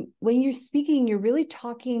speak. And when you're speaking, you're really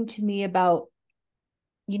talking to me about,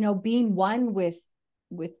 you know, being one with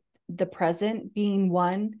the present, being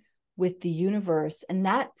one with the universe. And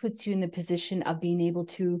that puts you in the position of being able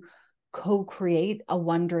to co-create a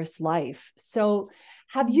wondrous life. So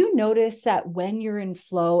have you noticed that when you're in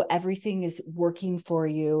flow, everything is working for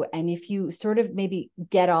you? And if you sort of maybe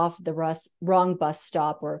get off the wrong bus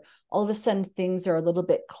stop, or all of a sudden things are a little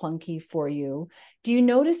bit clunky for you, do you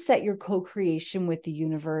notice that your co-creation with the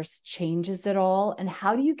universe changes at all? And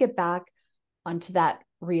how do you get back onto that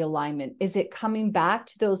realignment? Is it coming back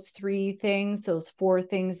to those 3 things, those 4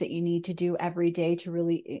 things that you need to do every day to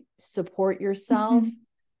really support yourself?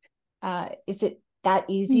 Is it that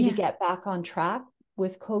easy to get back on track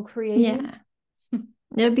with co-creating?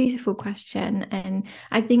 A beautiful question. And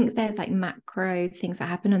I think they're like macro things that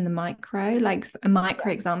happen on the micro. Like a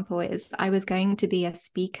micro example is I was going to be a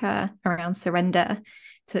speaker around surrender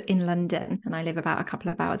in London, and I live about a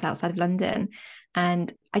couple of hours outside of London,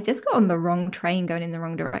 and I just got on the wrong train going in the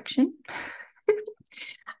wrong direction.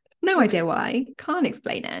 No idea why, can't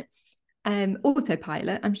explain it.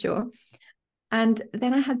 Autopilot, I'm sure. And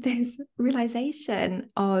then I had this realization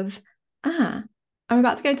of, I'm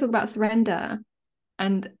about to go and talk about surrender.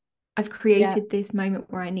 And I've created this moment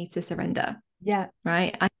where I need to surrender. Yeah.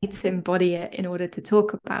 Right. I need to embody it in order to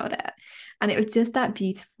talk about it. And it was just that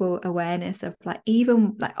beautiful awareness of like,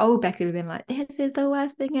 even like, Becky would have been like, this is the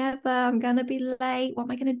worst thing ever. I'm going to be late. What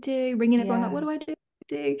am I going to do? Ringing everyone like, what do I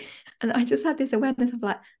do? And I just had this awareness of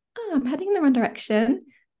like, I'm heading in the wrong direction.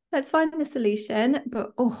 Let's find the solution.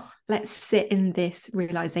 But let's sit in this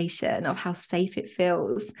realization of how safe it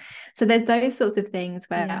feels. So there's those sorts of things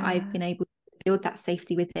where I've been able to build that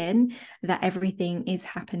safety within, that everything is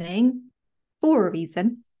happening for a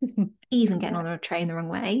reason, even getting on a train the wrong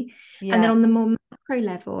way. And then on the more macro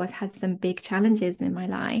level, I've had some big challenges in my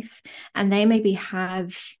life, and they maybe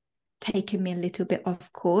have taken me a little bit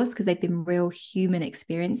off course because they've been real human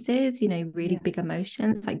experiences, you know, really big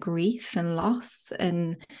emotions like grief and loss.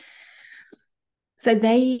 And so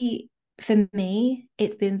for me,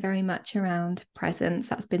 it's been very much around presence.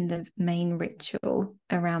 That's been the main ritual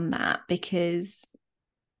around that, because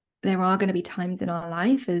there are going to be times in our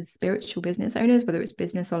life as spiritual business owners, whether it's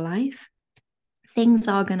business or life, things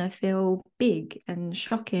are going to feel big and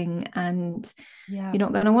shocking, and you're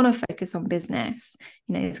not going to want to focus on business.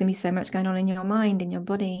 You know, there's going to be so much going on in your mind, in your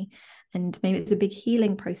body, and maybe it's a big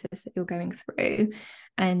healing process that you're going through.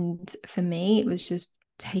 And for me, it was just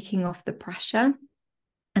taking off the pressure.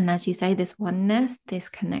 And as you say, this oneness, this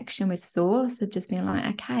connection with source, of just being like,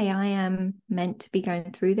 okay, I am meant to be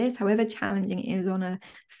going through this, however challenging it is on a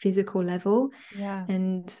physical level.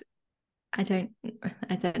 And I don't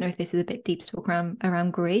know if this is a bit deep to talk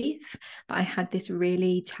around grief, but I had this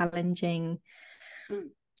really challenging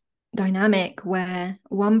dynamic where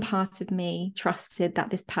one part of me trusted that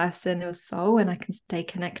this person was soul and I can stay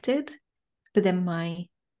connected, but then my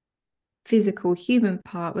physical human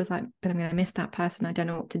part was like, but I'm going to miss that person. I don't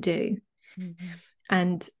know what to do.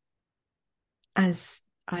 And as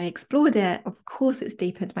I explored it, of course, it's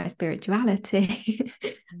deepened my spirituality,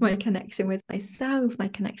 my connection with myself, my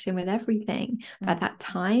connection with everything. But at that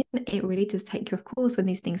time, it really does take you off course when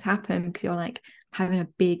these things happen, because you're like having a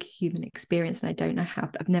big human experience, and I don't know how,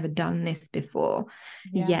 I've never done this before.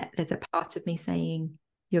 Yet there's a part of me saying,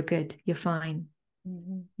 you're good, you're fine.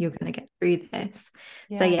 You're going to get through this.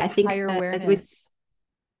 So I think higher awareness.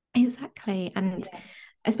 Exactly. And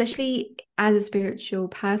especially as a spiritual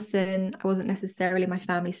person, I wasn't necessarily my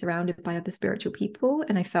family surrounded by other spiritual people,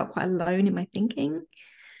 and I felt quite alone in my thinking.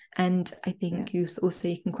 And I think you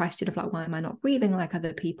can question of like, why am I not breathing like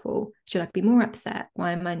other people? Should I be more upset?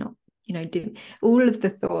 Why am I not, do all of the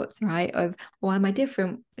thoughts, right? Of why am I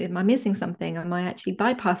different? Am I missing something? Am I actually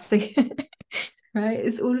bypassing? Right?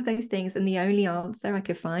 It's all of those things. And the only answer I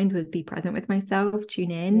could find was be present with myself,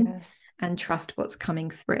 tune in and trust what's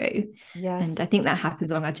coming through. And I think that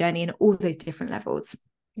happens along our journey in all those different levels.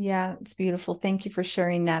 Yeah, it's beautiful. Thank you for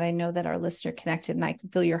sharing that. I know that our listener connected, and I can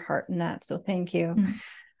feel your heart in that. So thank you.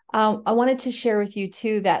 I wanted to share with you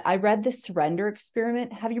too that I read The Surrender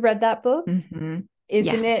Experiment. Have you read that book?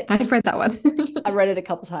 Isn't Yes, it? I've read that one. I read it a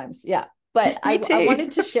couple times. Yeah. But Me too. I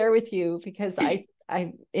wanted to share with you because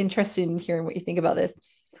I'm interested in hearing what you think about this.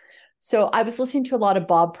 So I was listening to a lot of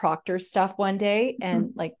Bob Proctor stuff one day,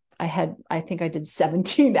 and like I think I did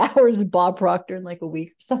 17 hours of Bob Proctor in like a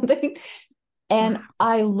week or something. And Wow.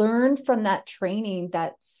 I learned from that training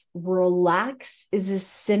that relax is a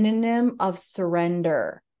synonym of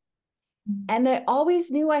surrender. And I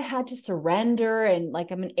always knew I had to surrender, and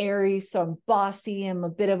like I'm an Aries, so I'm bossy. I'm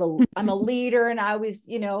a leader, and I was,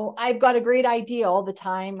 I've got a great idea all the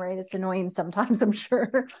time, right? It's annoying sometimes, I'm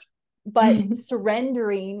sure. But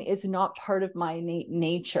surrendering is not part of my innate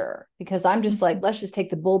nature, because I'm just like, let's just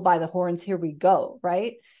take the bull by the horns. Here we go,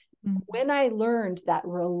 right? When I learned that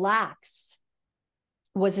relax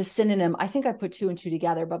was a synonym, I think I put two and two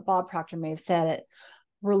together, but Bob Proctor may have said it.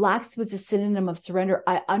 Relax was a synonym of surrender.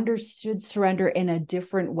 I understood surrender in a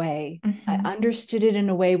different way. I understood it in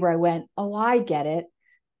a way where I went, oh, I get it.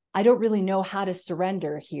 I don't really know how to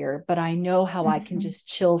surrender here, but I know how I can just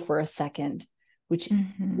chill for a second, which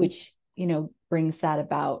brings that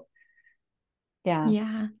about.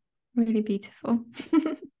 Yeah, really beautiful.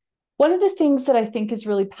 One of the things that I think is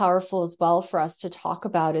really powerful as well for us to talk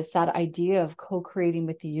about is that idea of co-creating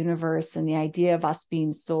with the universe, and the idea of us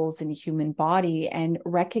being souls in a human body, and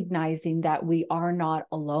recognizing that we are not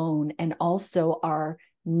alone, and also our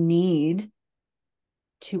need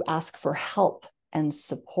to ask for help and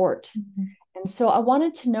support. And so I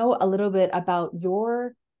wanted to know a little bit about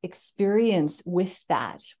your experience with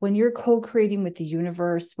that. When you're co-creating with the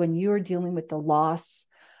universe, when you're dealing with the loss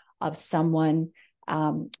of someone,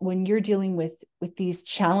 when you're dealing with these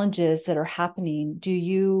challenges that are happening, do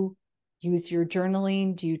you use your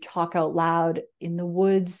journaling? Do you talk out loud in the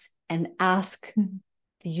woods and ask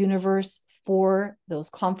the universe for those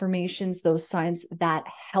confirmations, those signs that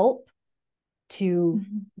help to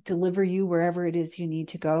deliver you wherever it is you need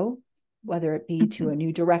to go, whether it be to a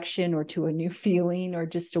new direction or to a new feeling, or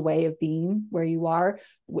just a way of being where you are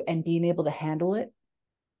and being able to handle it?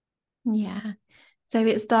 Yeah. So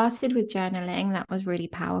it started with journaling. That was really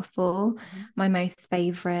powerful. My most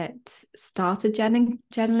favorite started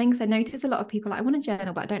journaling. So I notice a lot of people like, I want to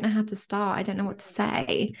journal, but I don't know how to start. I don't know what to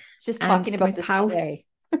say. It's just And talking the about most this powerful, today.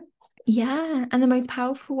 yeah. And the most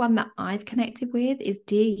powerful one that I've connected with is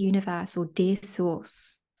Dear Universe, or Dear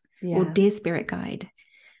Source, or Dear Spirit Guide,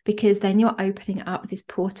 because then you're opening up this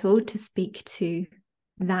portal to speak to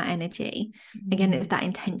that energy. Again, it's that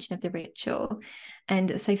intention of the ritual.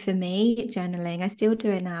 And so for me, journaling, I still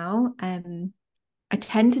do it now. I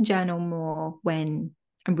tend to journal more when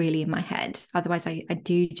I'm really in my head. Otherwise, I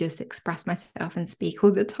do just express myself and speak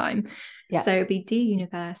all the time. So it'd be Dear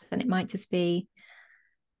Universe, and it might just be,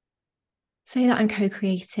 say that I'm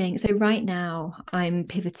co-creating. So right now I'm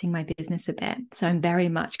pivoting my business a bit. So I'm very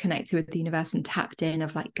much connected with the universe and tapped in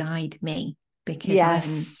of like, guide me,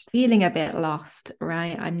 because I'm feeling a bit lost,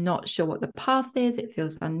 right? I'm not sure what the path is. It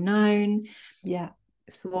feels unknown.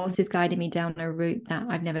 Source is guiding me down a route that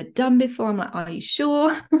I've never done before. I'm like, are you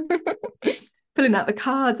sure? Pulling out the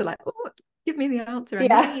cards are like, oh, give me the answer I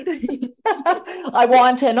need. I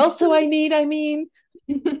want, and also I need,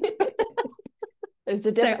 there's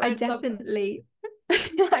a difference. So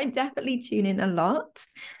I definitely tune in a lot.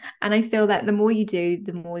 And I feel that the more you do,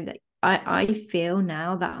 the more that I feel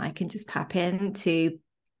now that I can just tap into,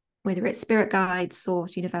 whether it's spirit guide,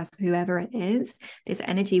 source, universe, whoever it is, there's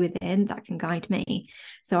energy within that can guide me.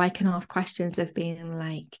 So I can ask questions of being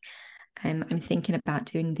like, I'm thinking about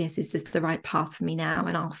doing this. Is this the right path for me now?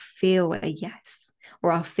 And I'll feel a yes,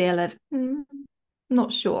 or I'll feel a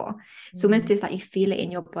not sure. It's almost as like you feel it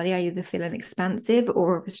in your body. I either feel an expansive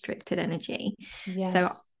or a restricted energy. So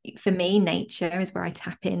for me, nature is where I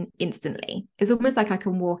tap in instantly. It's almost like I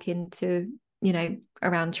can walk into,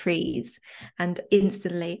 around trees, and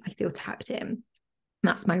instantly I feel tapped in.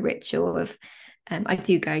 That's my ritual of, I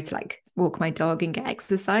do go to like walk my dog and get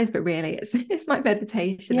exercise, but really it's my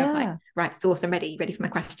meditation of like, right, source, I'm ready for my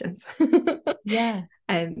questions.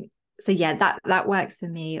 So yeah, that works for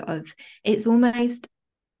me. Of it's almost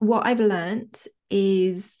what I've learned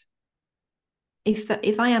is,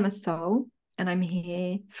 if I am a soul and I'm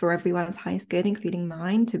here for everyone's highest good, including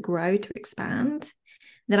mine, to grow, to expand,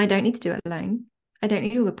 then I don't need to do it alone. I don't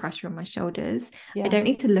need all the pressure on my shoulders. I don't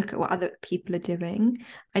need to look at what other people are doing.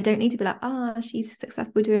 I don't need to be like, she's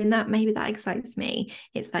successful doing that. Maybe that excites me.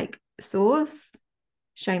 It's like, source,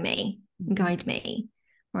 show me, guide me.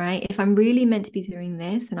 Right? If I'm really meant to be doing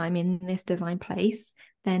this and I'm in this divine place,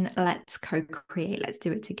 then let's co-create, let's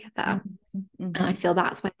do it together. And I feel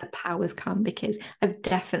that's where the powers come, because I've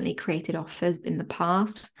definitely created offers in the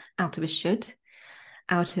past out of a should,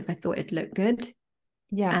 out of I thought it'd look good.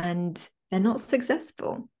 And they're not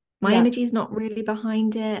successful. My Yeah. energy is not really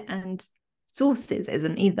behind it, and sources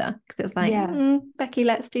isn't either, because it's like, Yeah. Becky,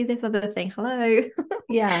 let's do this other thing. Hello.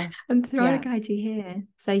 Yeah. I'm trying Yeah. to guide you here.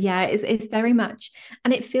 So yeah, it's very much,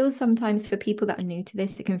 and it feels sometimes for people that are new to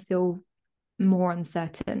this, it can feel more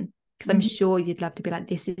uncertain, because I'm Mhm. sure you'd love to be like,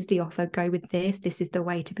 this is the offer, go with this is the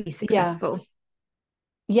way to be Yeah. successful.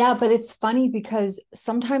 Yeah, but it's funny because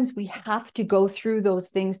sometimes we have to go through those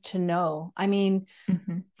things to know. I mean,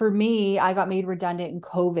 Mm-hmm. for me, I got made redundant in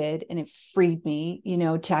COVID and it freed me,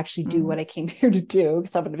 to actually do Mm. what I came here to do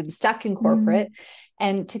because I would have been stuck in Mm. corporate.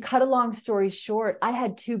 And to cut a long story short, I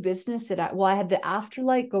had two businesses. I had the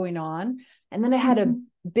Afterlight going on, and then I had a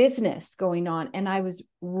Mm-hmm. business going on. And I was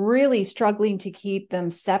really struggling to keep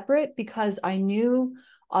them separate because I knew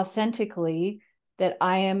authentically that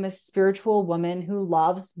I am a spiritual woman who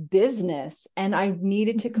loves business, and I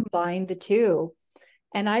needed to combine the two.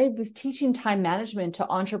 And I was teaching time management to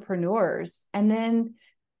entrepreneurs, and then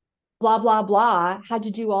blah blah blah, had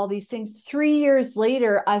to do all these things. 3 years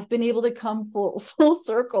later, I've been able to come full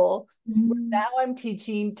circle. Mm. Now I'm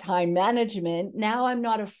teaching time management. Now I'm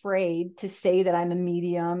not afraid to say that I'm a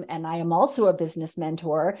medium and I am also a business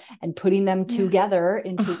mentor, and putting them Yeah. together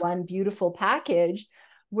into Oh. one beautiful package.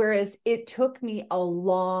 Whereas it took me a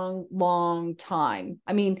long, long time.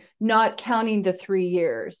 I mean, not counting the 3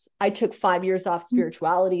 years, I took 5 years off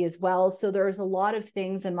spirituality as well. So there's a lot of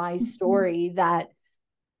things in my Mm-hmm. story that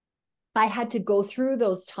I had to go through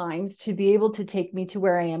those times to be able to take me to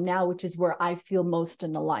where I am now, which is where I feel most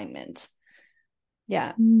in alignment.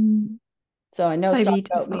 Yeah. Mm. So I know So it's not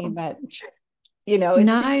about me, beautiful. but it's No, just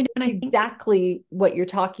and I think, exactly what you're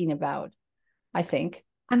talking about, I think.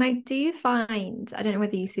 and I do find, I don't know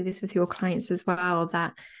whether you see this with your clients as well,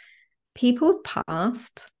 that people's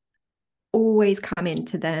past always come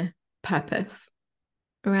into their purpose,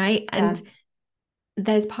 right? Yeah. And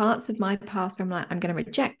there's parts of my past where I'm like, I'm going to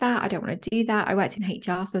reject that. I don't want to do that. I worked in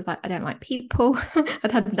HR, so I was like, I don't like people.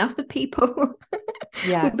 I'd had enough of people. All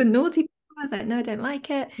Yeah. the naughty people. I was like, no, I don't like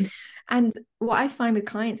it. And what I find with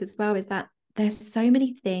clients as well is that there's so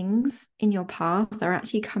many things in your past that are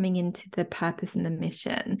actually coming into the purpose and the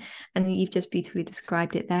mission. And you've just beautifully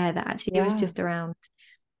described it there, that actually it was Yeah. just around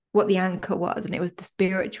what the anchor was, and it was the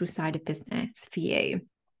spiritual side of business for you. And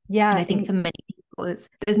Yeah. I think for many people,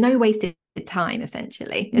 there's no wasted time,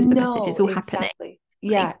 essentially, is the message. No, It's all happening. exactly.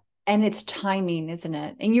 Yeah. And it's timing, isn't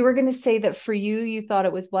it? And you were going to say that for you, you thought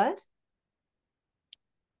it was what?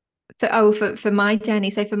 For my journey,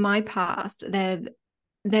 so for my past,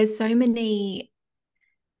 there's so many,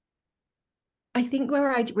 I think, where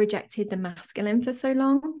I rejected the masculine for so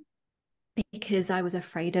long because I was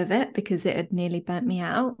afraid of it, because it had nearly burnt me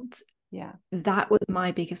out. Yeah. That was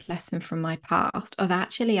my biggest lesson from my past, of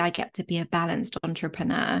actually I get to be a balanced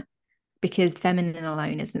entrepreneur, because feminine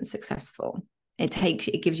alone isn't successful.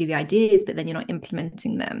 It gives you the ideas, but then you're not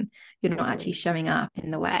implementing them. You're not actually Totally. showing up in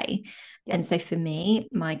the way. Yeah. And so for me,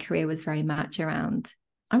 my career was very much around,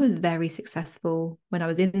 I was very successful when I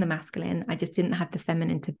was in the masculine. I just didn't have the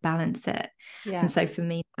feminine to balance it. And Yeah. so for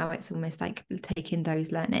me now, it's almost like taking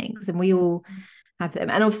those learnings, and we all Mhm. have them.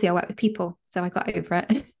 And obviously I work with people, so I got over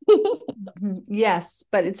it. Yes,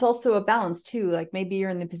 but it's also a balance too. Like maybe you're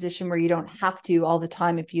in the position where you don't have to all the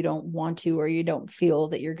time if you don't want to, or you don't feel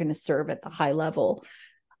that you're going to serve at the high level.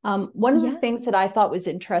 One of the Yeah. things that I thought was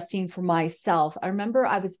interesting for myself, I remember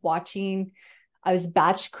I was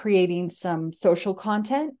batch creating some social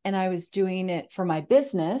content, and I was doing it for my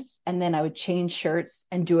business. And then I would change shirts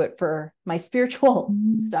and do it for my spiritual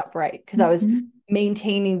Mm-hmm. stuff, right? Because I was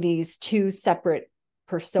maintaining these two separate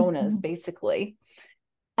Mm-hmm. personas, basically.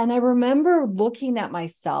 And I remember looking at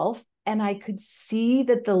myself, and I could see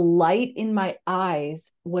that the light in my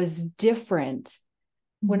eyes was different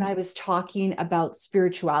when I was talking about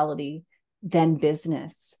spirituality than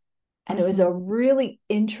business. And it was Mm-hmm. a really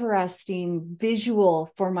interesting visual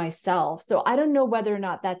for myself. So I don't know whether or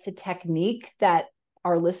not that's a technique that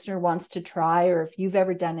our listener wants to try, or if you've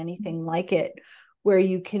ever done anything like it, where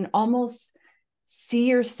you can almost see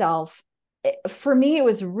yourself. For me, it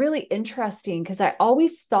was really interesting because I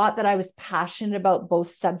always thought that I was passionate about both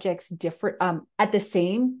subjects different at the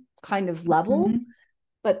same kind of level, Mm-hmm.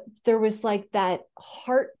 but there was like that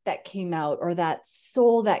heart that came out, or that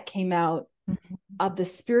soul that came out of the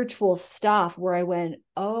spiritual stuff, where I went,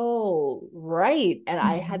 oh, right. And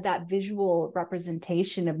I Mm-hmm. had that visual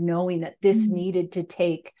representation of knowing that this Mm. needed to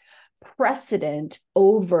take precedent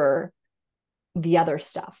over the other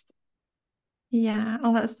stuff. Yeah.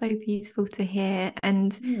 Oh, that's so beautiful to hear.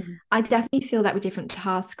 And Mm. I definitely feel that with different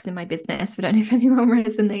tasks in my business. I don't know if anyone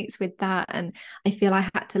resonates with that. And I feel I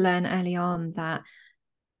had to learn early on that,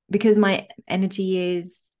 because my energy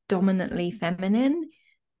is dominantly feminine,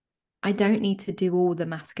 I don't need to do all the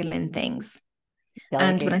masculine things.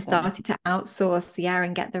 And when I Delegate them. started to outsource,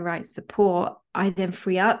 and get the right support, I then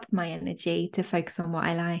free up my energy to focus on what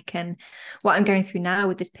I like. And what I'm going through now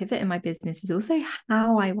with this pivot in my business is also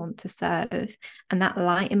how I want to serve. And that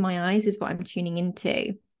light in my eyes is what I'm tuning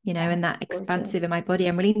into, and that expansive in my body.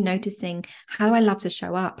 I'm really noticing, how do I love to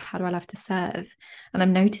show up? How do I love to serve? And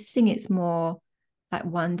I'm noticing it's more like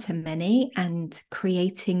one to many, and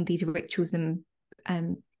creating these rituals and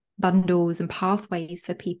bundles and pathways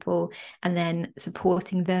for people, and then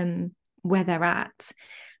supporting them where they're at.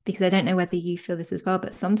 Because I don't know whether you feel this as well,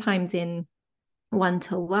 but sometimes in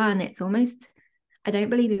one-to-one, it's almost, I don't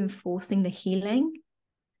believe in forcing the healing.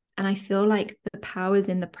 And I feel like the power is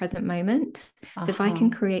in the present moment. So if I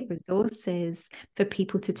can create resources for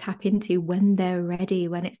people to tap into when they're ready,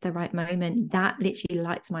 when it's the right moment, that literally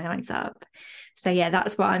lights my eyes up. So yeah,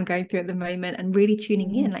 that's what I'm going through at the moment, and really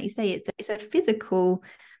tuning in. Like you say, it's a physical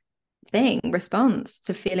response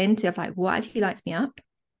to feel into, of like, what actually lights me up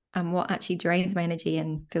and what actually drains my energy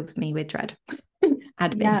and fills me with dread.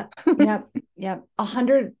 Admin. Yeah.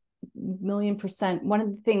 100,000,000%. One of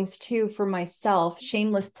the things too, for myself,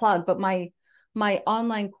 shameless plug, but my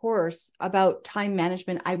online course about time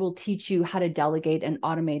management, I will teach you how to delegate and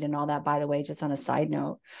automate and all that, by the way, just on a side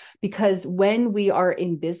note. Because when we are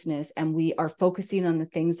in business and we are focusing on the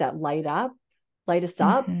things that light us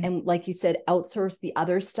up, and like you said, outsource the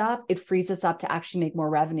other stuff, it frees us up to actually make more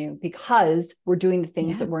revenue, because we're doing the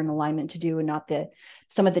things that we're in alignment to do, and not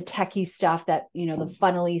some of the techie stuff that, the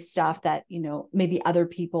funnely stuff that, maybe other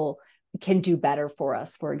people can do better for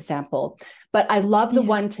us, for example. But I love the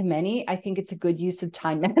one to many. I think it's a good use of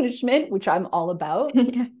time management, which I'm all about.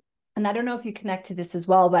 And I don't know if you connect to this as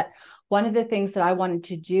well, but one of the things that I wanted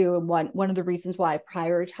to do, and one of the reasons why I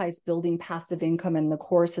prioritize building passive income in the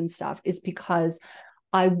course and stuff, is because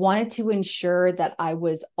I wanted to ensure that I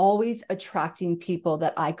was always attracting people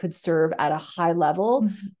that I could serve at a high level,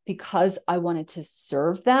 because I wanted to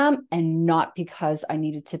serve them and not because I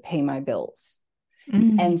needed to pay my bills.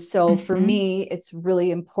 And so for me, it's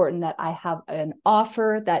really important that I have an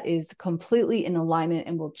offer that is completely in alignment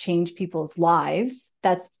and will change people's lives.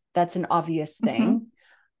 That's an obvious thing.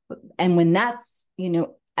 And when that's,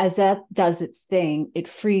 as that does its thing, it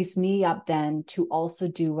frees me up then to also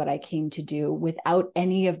do what I came to do without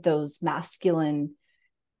any of those masculine,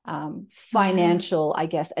 financial, I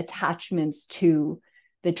guess, attachments to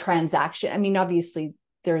the transaction. I mean, obviously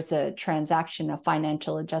there's a transaction, a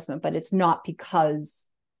financial adjustment, but it's not because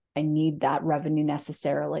I need that revenue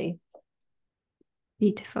necessarily.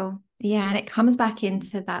 Beautiful. Yeah. And it comes back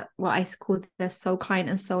into that, what I call the soul client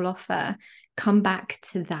and soul offer. Come back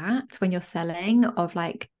to that when you're selling, of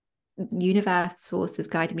like, universe, source has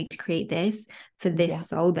guided me to create this for this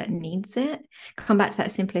soul that needs it. Come back to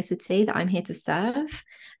that simplicity, that I'm here to serve,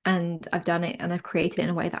 and I've done it and I've created it in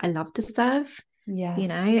a way that I love to serve.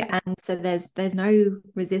 And so there's no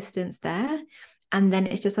resistance there. And then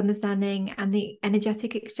it's just understanding, and the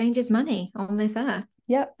energetic exchange is money on this earth.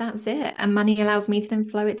 That's it. And money allows me to then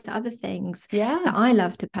flow it to other things that I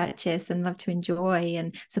love to purchase and love to enjoy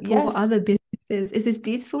and support other businesses. It's this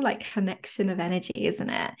beautiful like connection of energy, isn't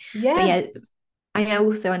it? But yeah, I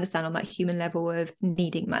also understand on that human level of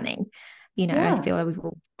needing money. I feel like we've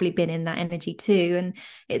all probably been in that energy too. And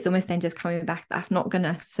it's almost then just coming back, that's not going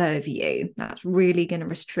to serve you. That's really going to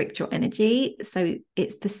restrict your energy. So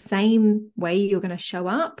it's the same way you're going to show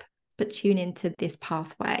up, but tune into this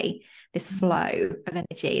pathway, this flow of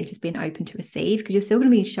energy, and just being open to receive, because you're still going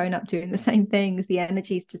to be showing up doing the same things. The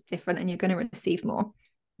energy is just different, and you're going to receive more.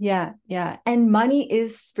 Yeah. And money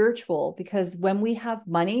is spiritual, because when we have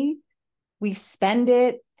money, we spend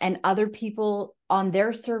it and other people on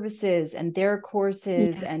their services and their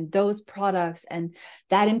courses and those products, and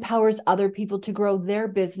that empowers other people to grow their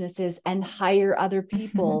businesses and hire other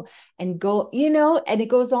people and go, and it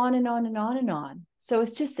goes on and on and on and on. So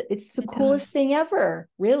it's the coolest thing ever,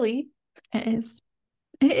 really. It is.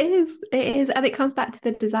 And it comes back to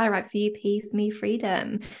the desire, right? For you, peace, me,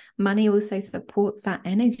 freedom. Money also supports that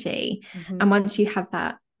energy. And once you have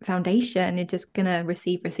that foundation, you're just gonna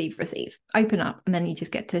receive, open up, and then you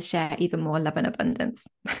just get to share even more love and abundance.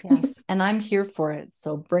 Yes. And I'm here for it.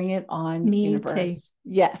 So bring it on, Me universe. too.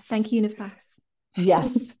 Yes. Thank you, universe.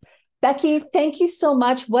 Yes. Becky, thank you so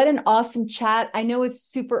much. What an awesome chat. I know it's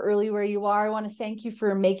super early where you are. I want to thank you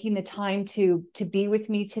for making the time to be with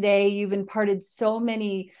me today. You've imparted so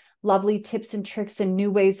many lovely tips and tricks and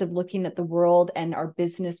new ways of looking at the world and our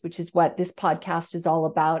business, which is what this podcast is all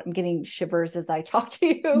about. I'm getting shivers as I talk to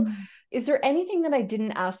you. Is there anything that I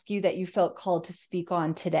didn't ask you that you felt called to speak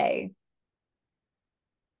on today?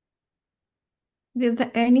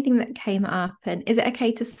 The only thing that came up, and is it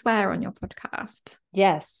okay to swear on your podcast?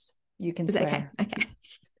 Yes, you can Is it okay? swear. Okay.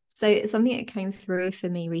 So something that came through for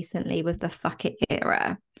me recently was the fuck it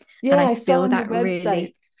era. Yeah, And I I saw feel on your that website.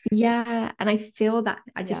 really, yeah. And I feel that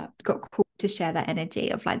I just Yeah. got called to share that energy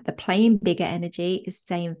of like the playing bigger energy is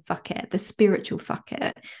saying fuck it, the spiritual fuck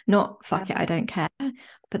it, not fuck it, I don't care,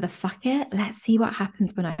 but the fuck it, let's see what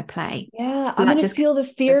happens when I play. Yeah, So I'm that gonna just, feel the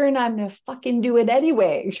fear and I'm gonna fucking do it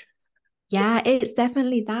anyway. yeah, it's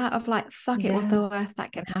definitely that of like, fuck it, what's Yeah. the worst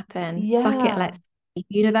that can happen? Fuck it, Yeah. let's see.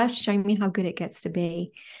 Universe, show me how good it gets to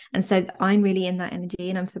be. And so I'm really in that energy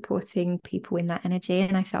and I'm supporting people in that energy.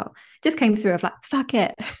 And I felt just came through of like, fuck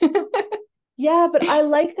it. Yeah, but I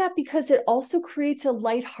like that because it also creates a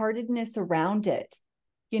lightheartedness around it,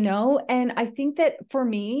 And I think that for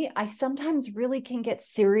me, I sometimes really can get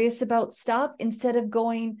serious about stuff instead of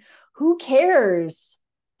going, who cares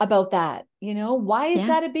about that? Why is Yeah.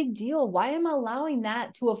 that a big deal? Why am I allowing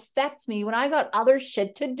that to affect me when I got other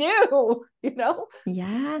shit to do? Yeah,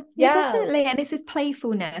 yeah, Yeah, definitely. And it's this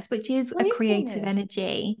playfulness, which is a creative playfulness.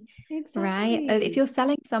 energy, right? If Exactly. you're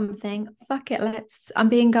selling something, fuck it, I'm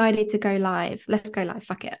being guided to go live. Let's go live.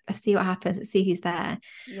 Fuck it. Let's see what happens. Let's see who's there.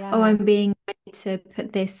 Oh, Yeah. I'm being guided to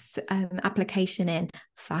put this application in.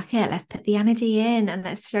 Fuck it. Let's put the energy in and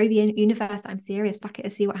let's show the universe that I'm serious. Fuck it.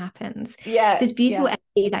 Let's see what happens. It's Yeah. this beautiful Yeah.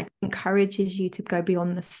 energy that encourages you to go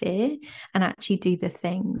beyond the fear and actually do the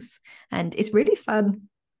things. And it's really fun.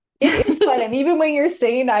 It is fun. And even when you're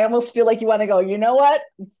saying, I almost feel like you want to go, you know what?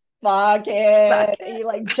 Fuck Fuck it. And it. you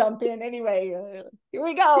like jump in anyway. Here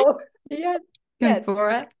we go. Yeah, Yeah, go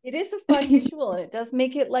for it. it is a fun visual and it does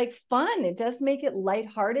make it like fun. It does make it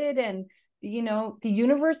lighthearted. And, the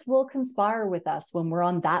universe will conspire with us when we're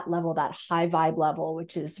on that level, that high vibe level,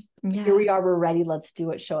 which is here we Yeah, are, we're ready. Let's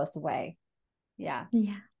do it. Show us a way. Yeah.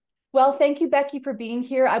 yeah. Well, thank you, Becky, for being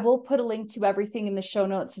here. I will put a link to everything in the show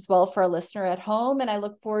notes as well for our listener at home. And I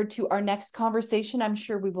look forward to our next conversation. I'm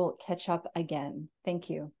sure we will catch up again. Thank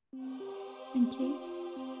you. Thank you.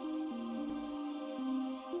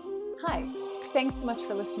 Hi, thanks so much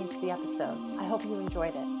for listening to the episode. I hope you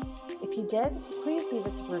enjoyed it. If you did, please leave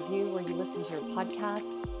us a review where you listen to your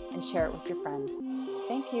podcast and share it with your friends.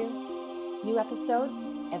 Thank you. New episodes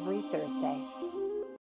every Thursday.